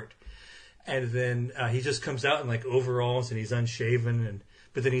part. And then he just comes out in like overalls and he's unshaven,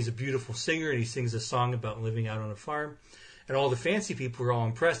 but then he's a beautiful singer and he sings a song about living out on a farm. And all the fancy people are all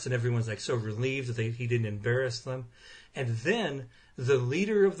impressed, and everyone's like so relieved that he didn't embarrass them. And then the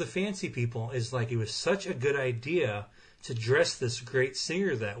leader of the fancy people is like, it was such a good idea to dress this great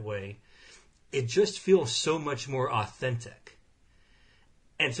singer that way. It just feels so much more authentic.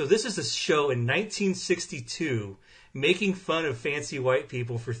 And so this is a show in 1962 making fun of fancy white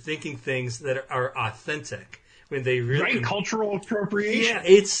people for thinking things that are authentic when they really... Right, cultural appropriation. Yeah,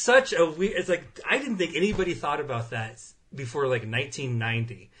 it's such a weird... It's like, I didn't think anybody thought about that before like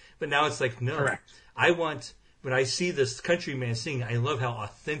 1990. But now it's like, no. Correct. When I see this country man singing, I love how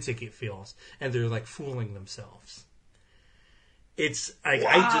authentic it feels. And they're like fooling themselves. It's like, wow.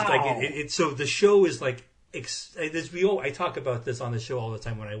 I just like it. So the show is like, I talk about this on the show all the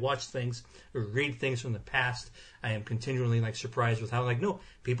time. When I watch things or read things from the past, I am continually like surprised with how like, no,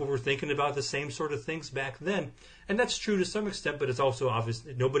 people were thinking about the same sort of things back then. And that's true to some extent, but it's also obvious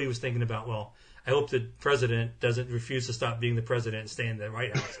that nobody was thinking about, well, I hope the president doesn't refuse to stop being the president and stay in the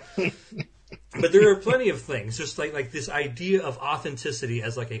White House. But there are plenty of things, just like this idea of authenticity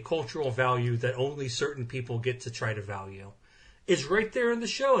as like a cultural value that only certain people get to try to value is right there in the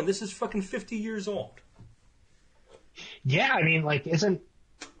show. And this is fucking 50 years old. Yeah, I mean, like, isn't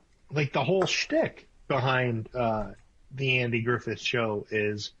like the whole shtick behind the Andy Griffith Show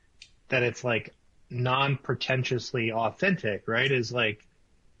is that it's like non-pretentiously authentic, right? Is like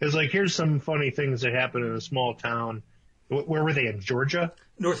here's some funny things that happen in a small town. Where were they, in Georgia?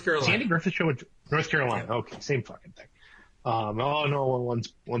 North Carolina. The Andy Griffith Show in North Carolina. Yeah. Okay, same fucking thing. Oh no,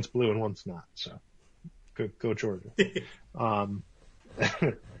 one's blue and one's not. So go Georgia.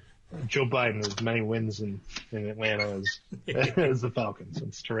 Joe Biden has many wins in Atlanta as the Falcons.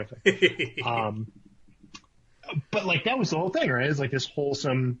 It's terrific. But like that was the whole thing, right? It's like this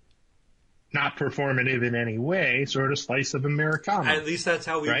wholesome, not performative in any way, sort of slice of Americana. At least that's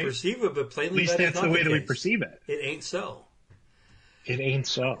how we perceive it, but plainly at least that's the way that we perceive it. It ain't so. It ain't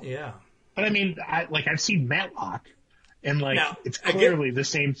so. Yeah. But I mean, I've seen Matlock, and like now, it's clearly the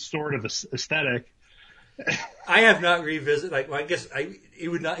same sort of aesthetic. I have not revisited. Like, well, I guess it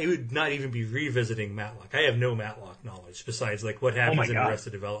would not even be revisiting Matlock. I have no Matlock knowledge besides like what happens in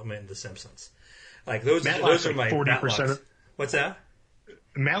Arrested Development and The Simpsons. Like those are my 40%. What's that?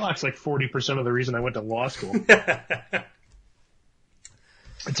 Matlock's like 40% of the reason I went to law school.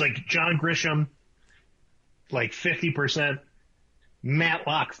 It's like John Grisham, like 50%,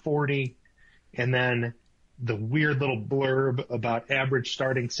 Matlock 40%, and then the weird little blurb about average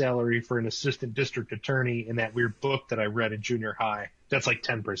starting salary for an assistant district attorney in that weird book that I read in junior high. That's like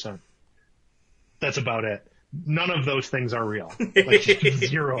 10%. That's about it. None of those things are real. Like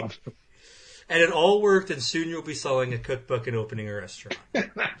zero of them. And it all worked, and soon you'll be selling a cookbook and opening a restaurant.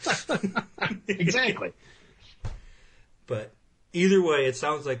 Exactly. But either way, it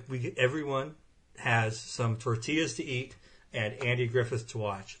sounds like everyone has some tortillas to eat and Andy Griffith to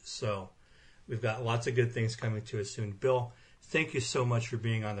watch. So we've got lots of good things coming to us soon. Bill, thank you so much for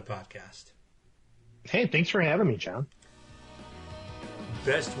being on the podcast. Hey, thanks for having me, John.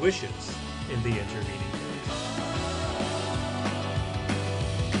 Best wishes in the intervening.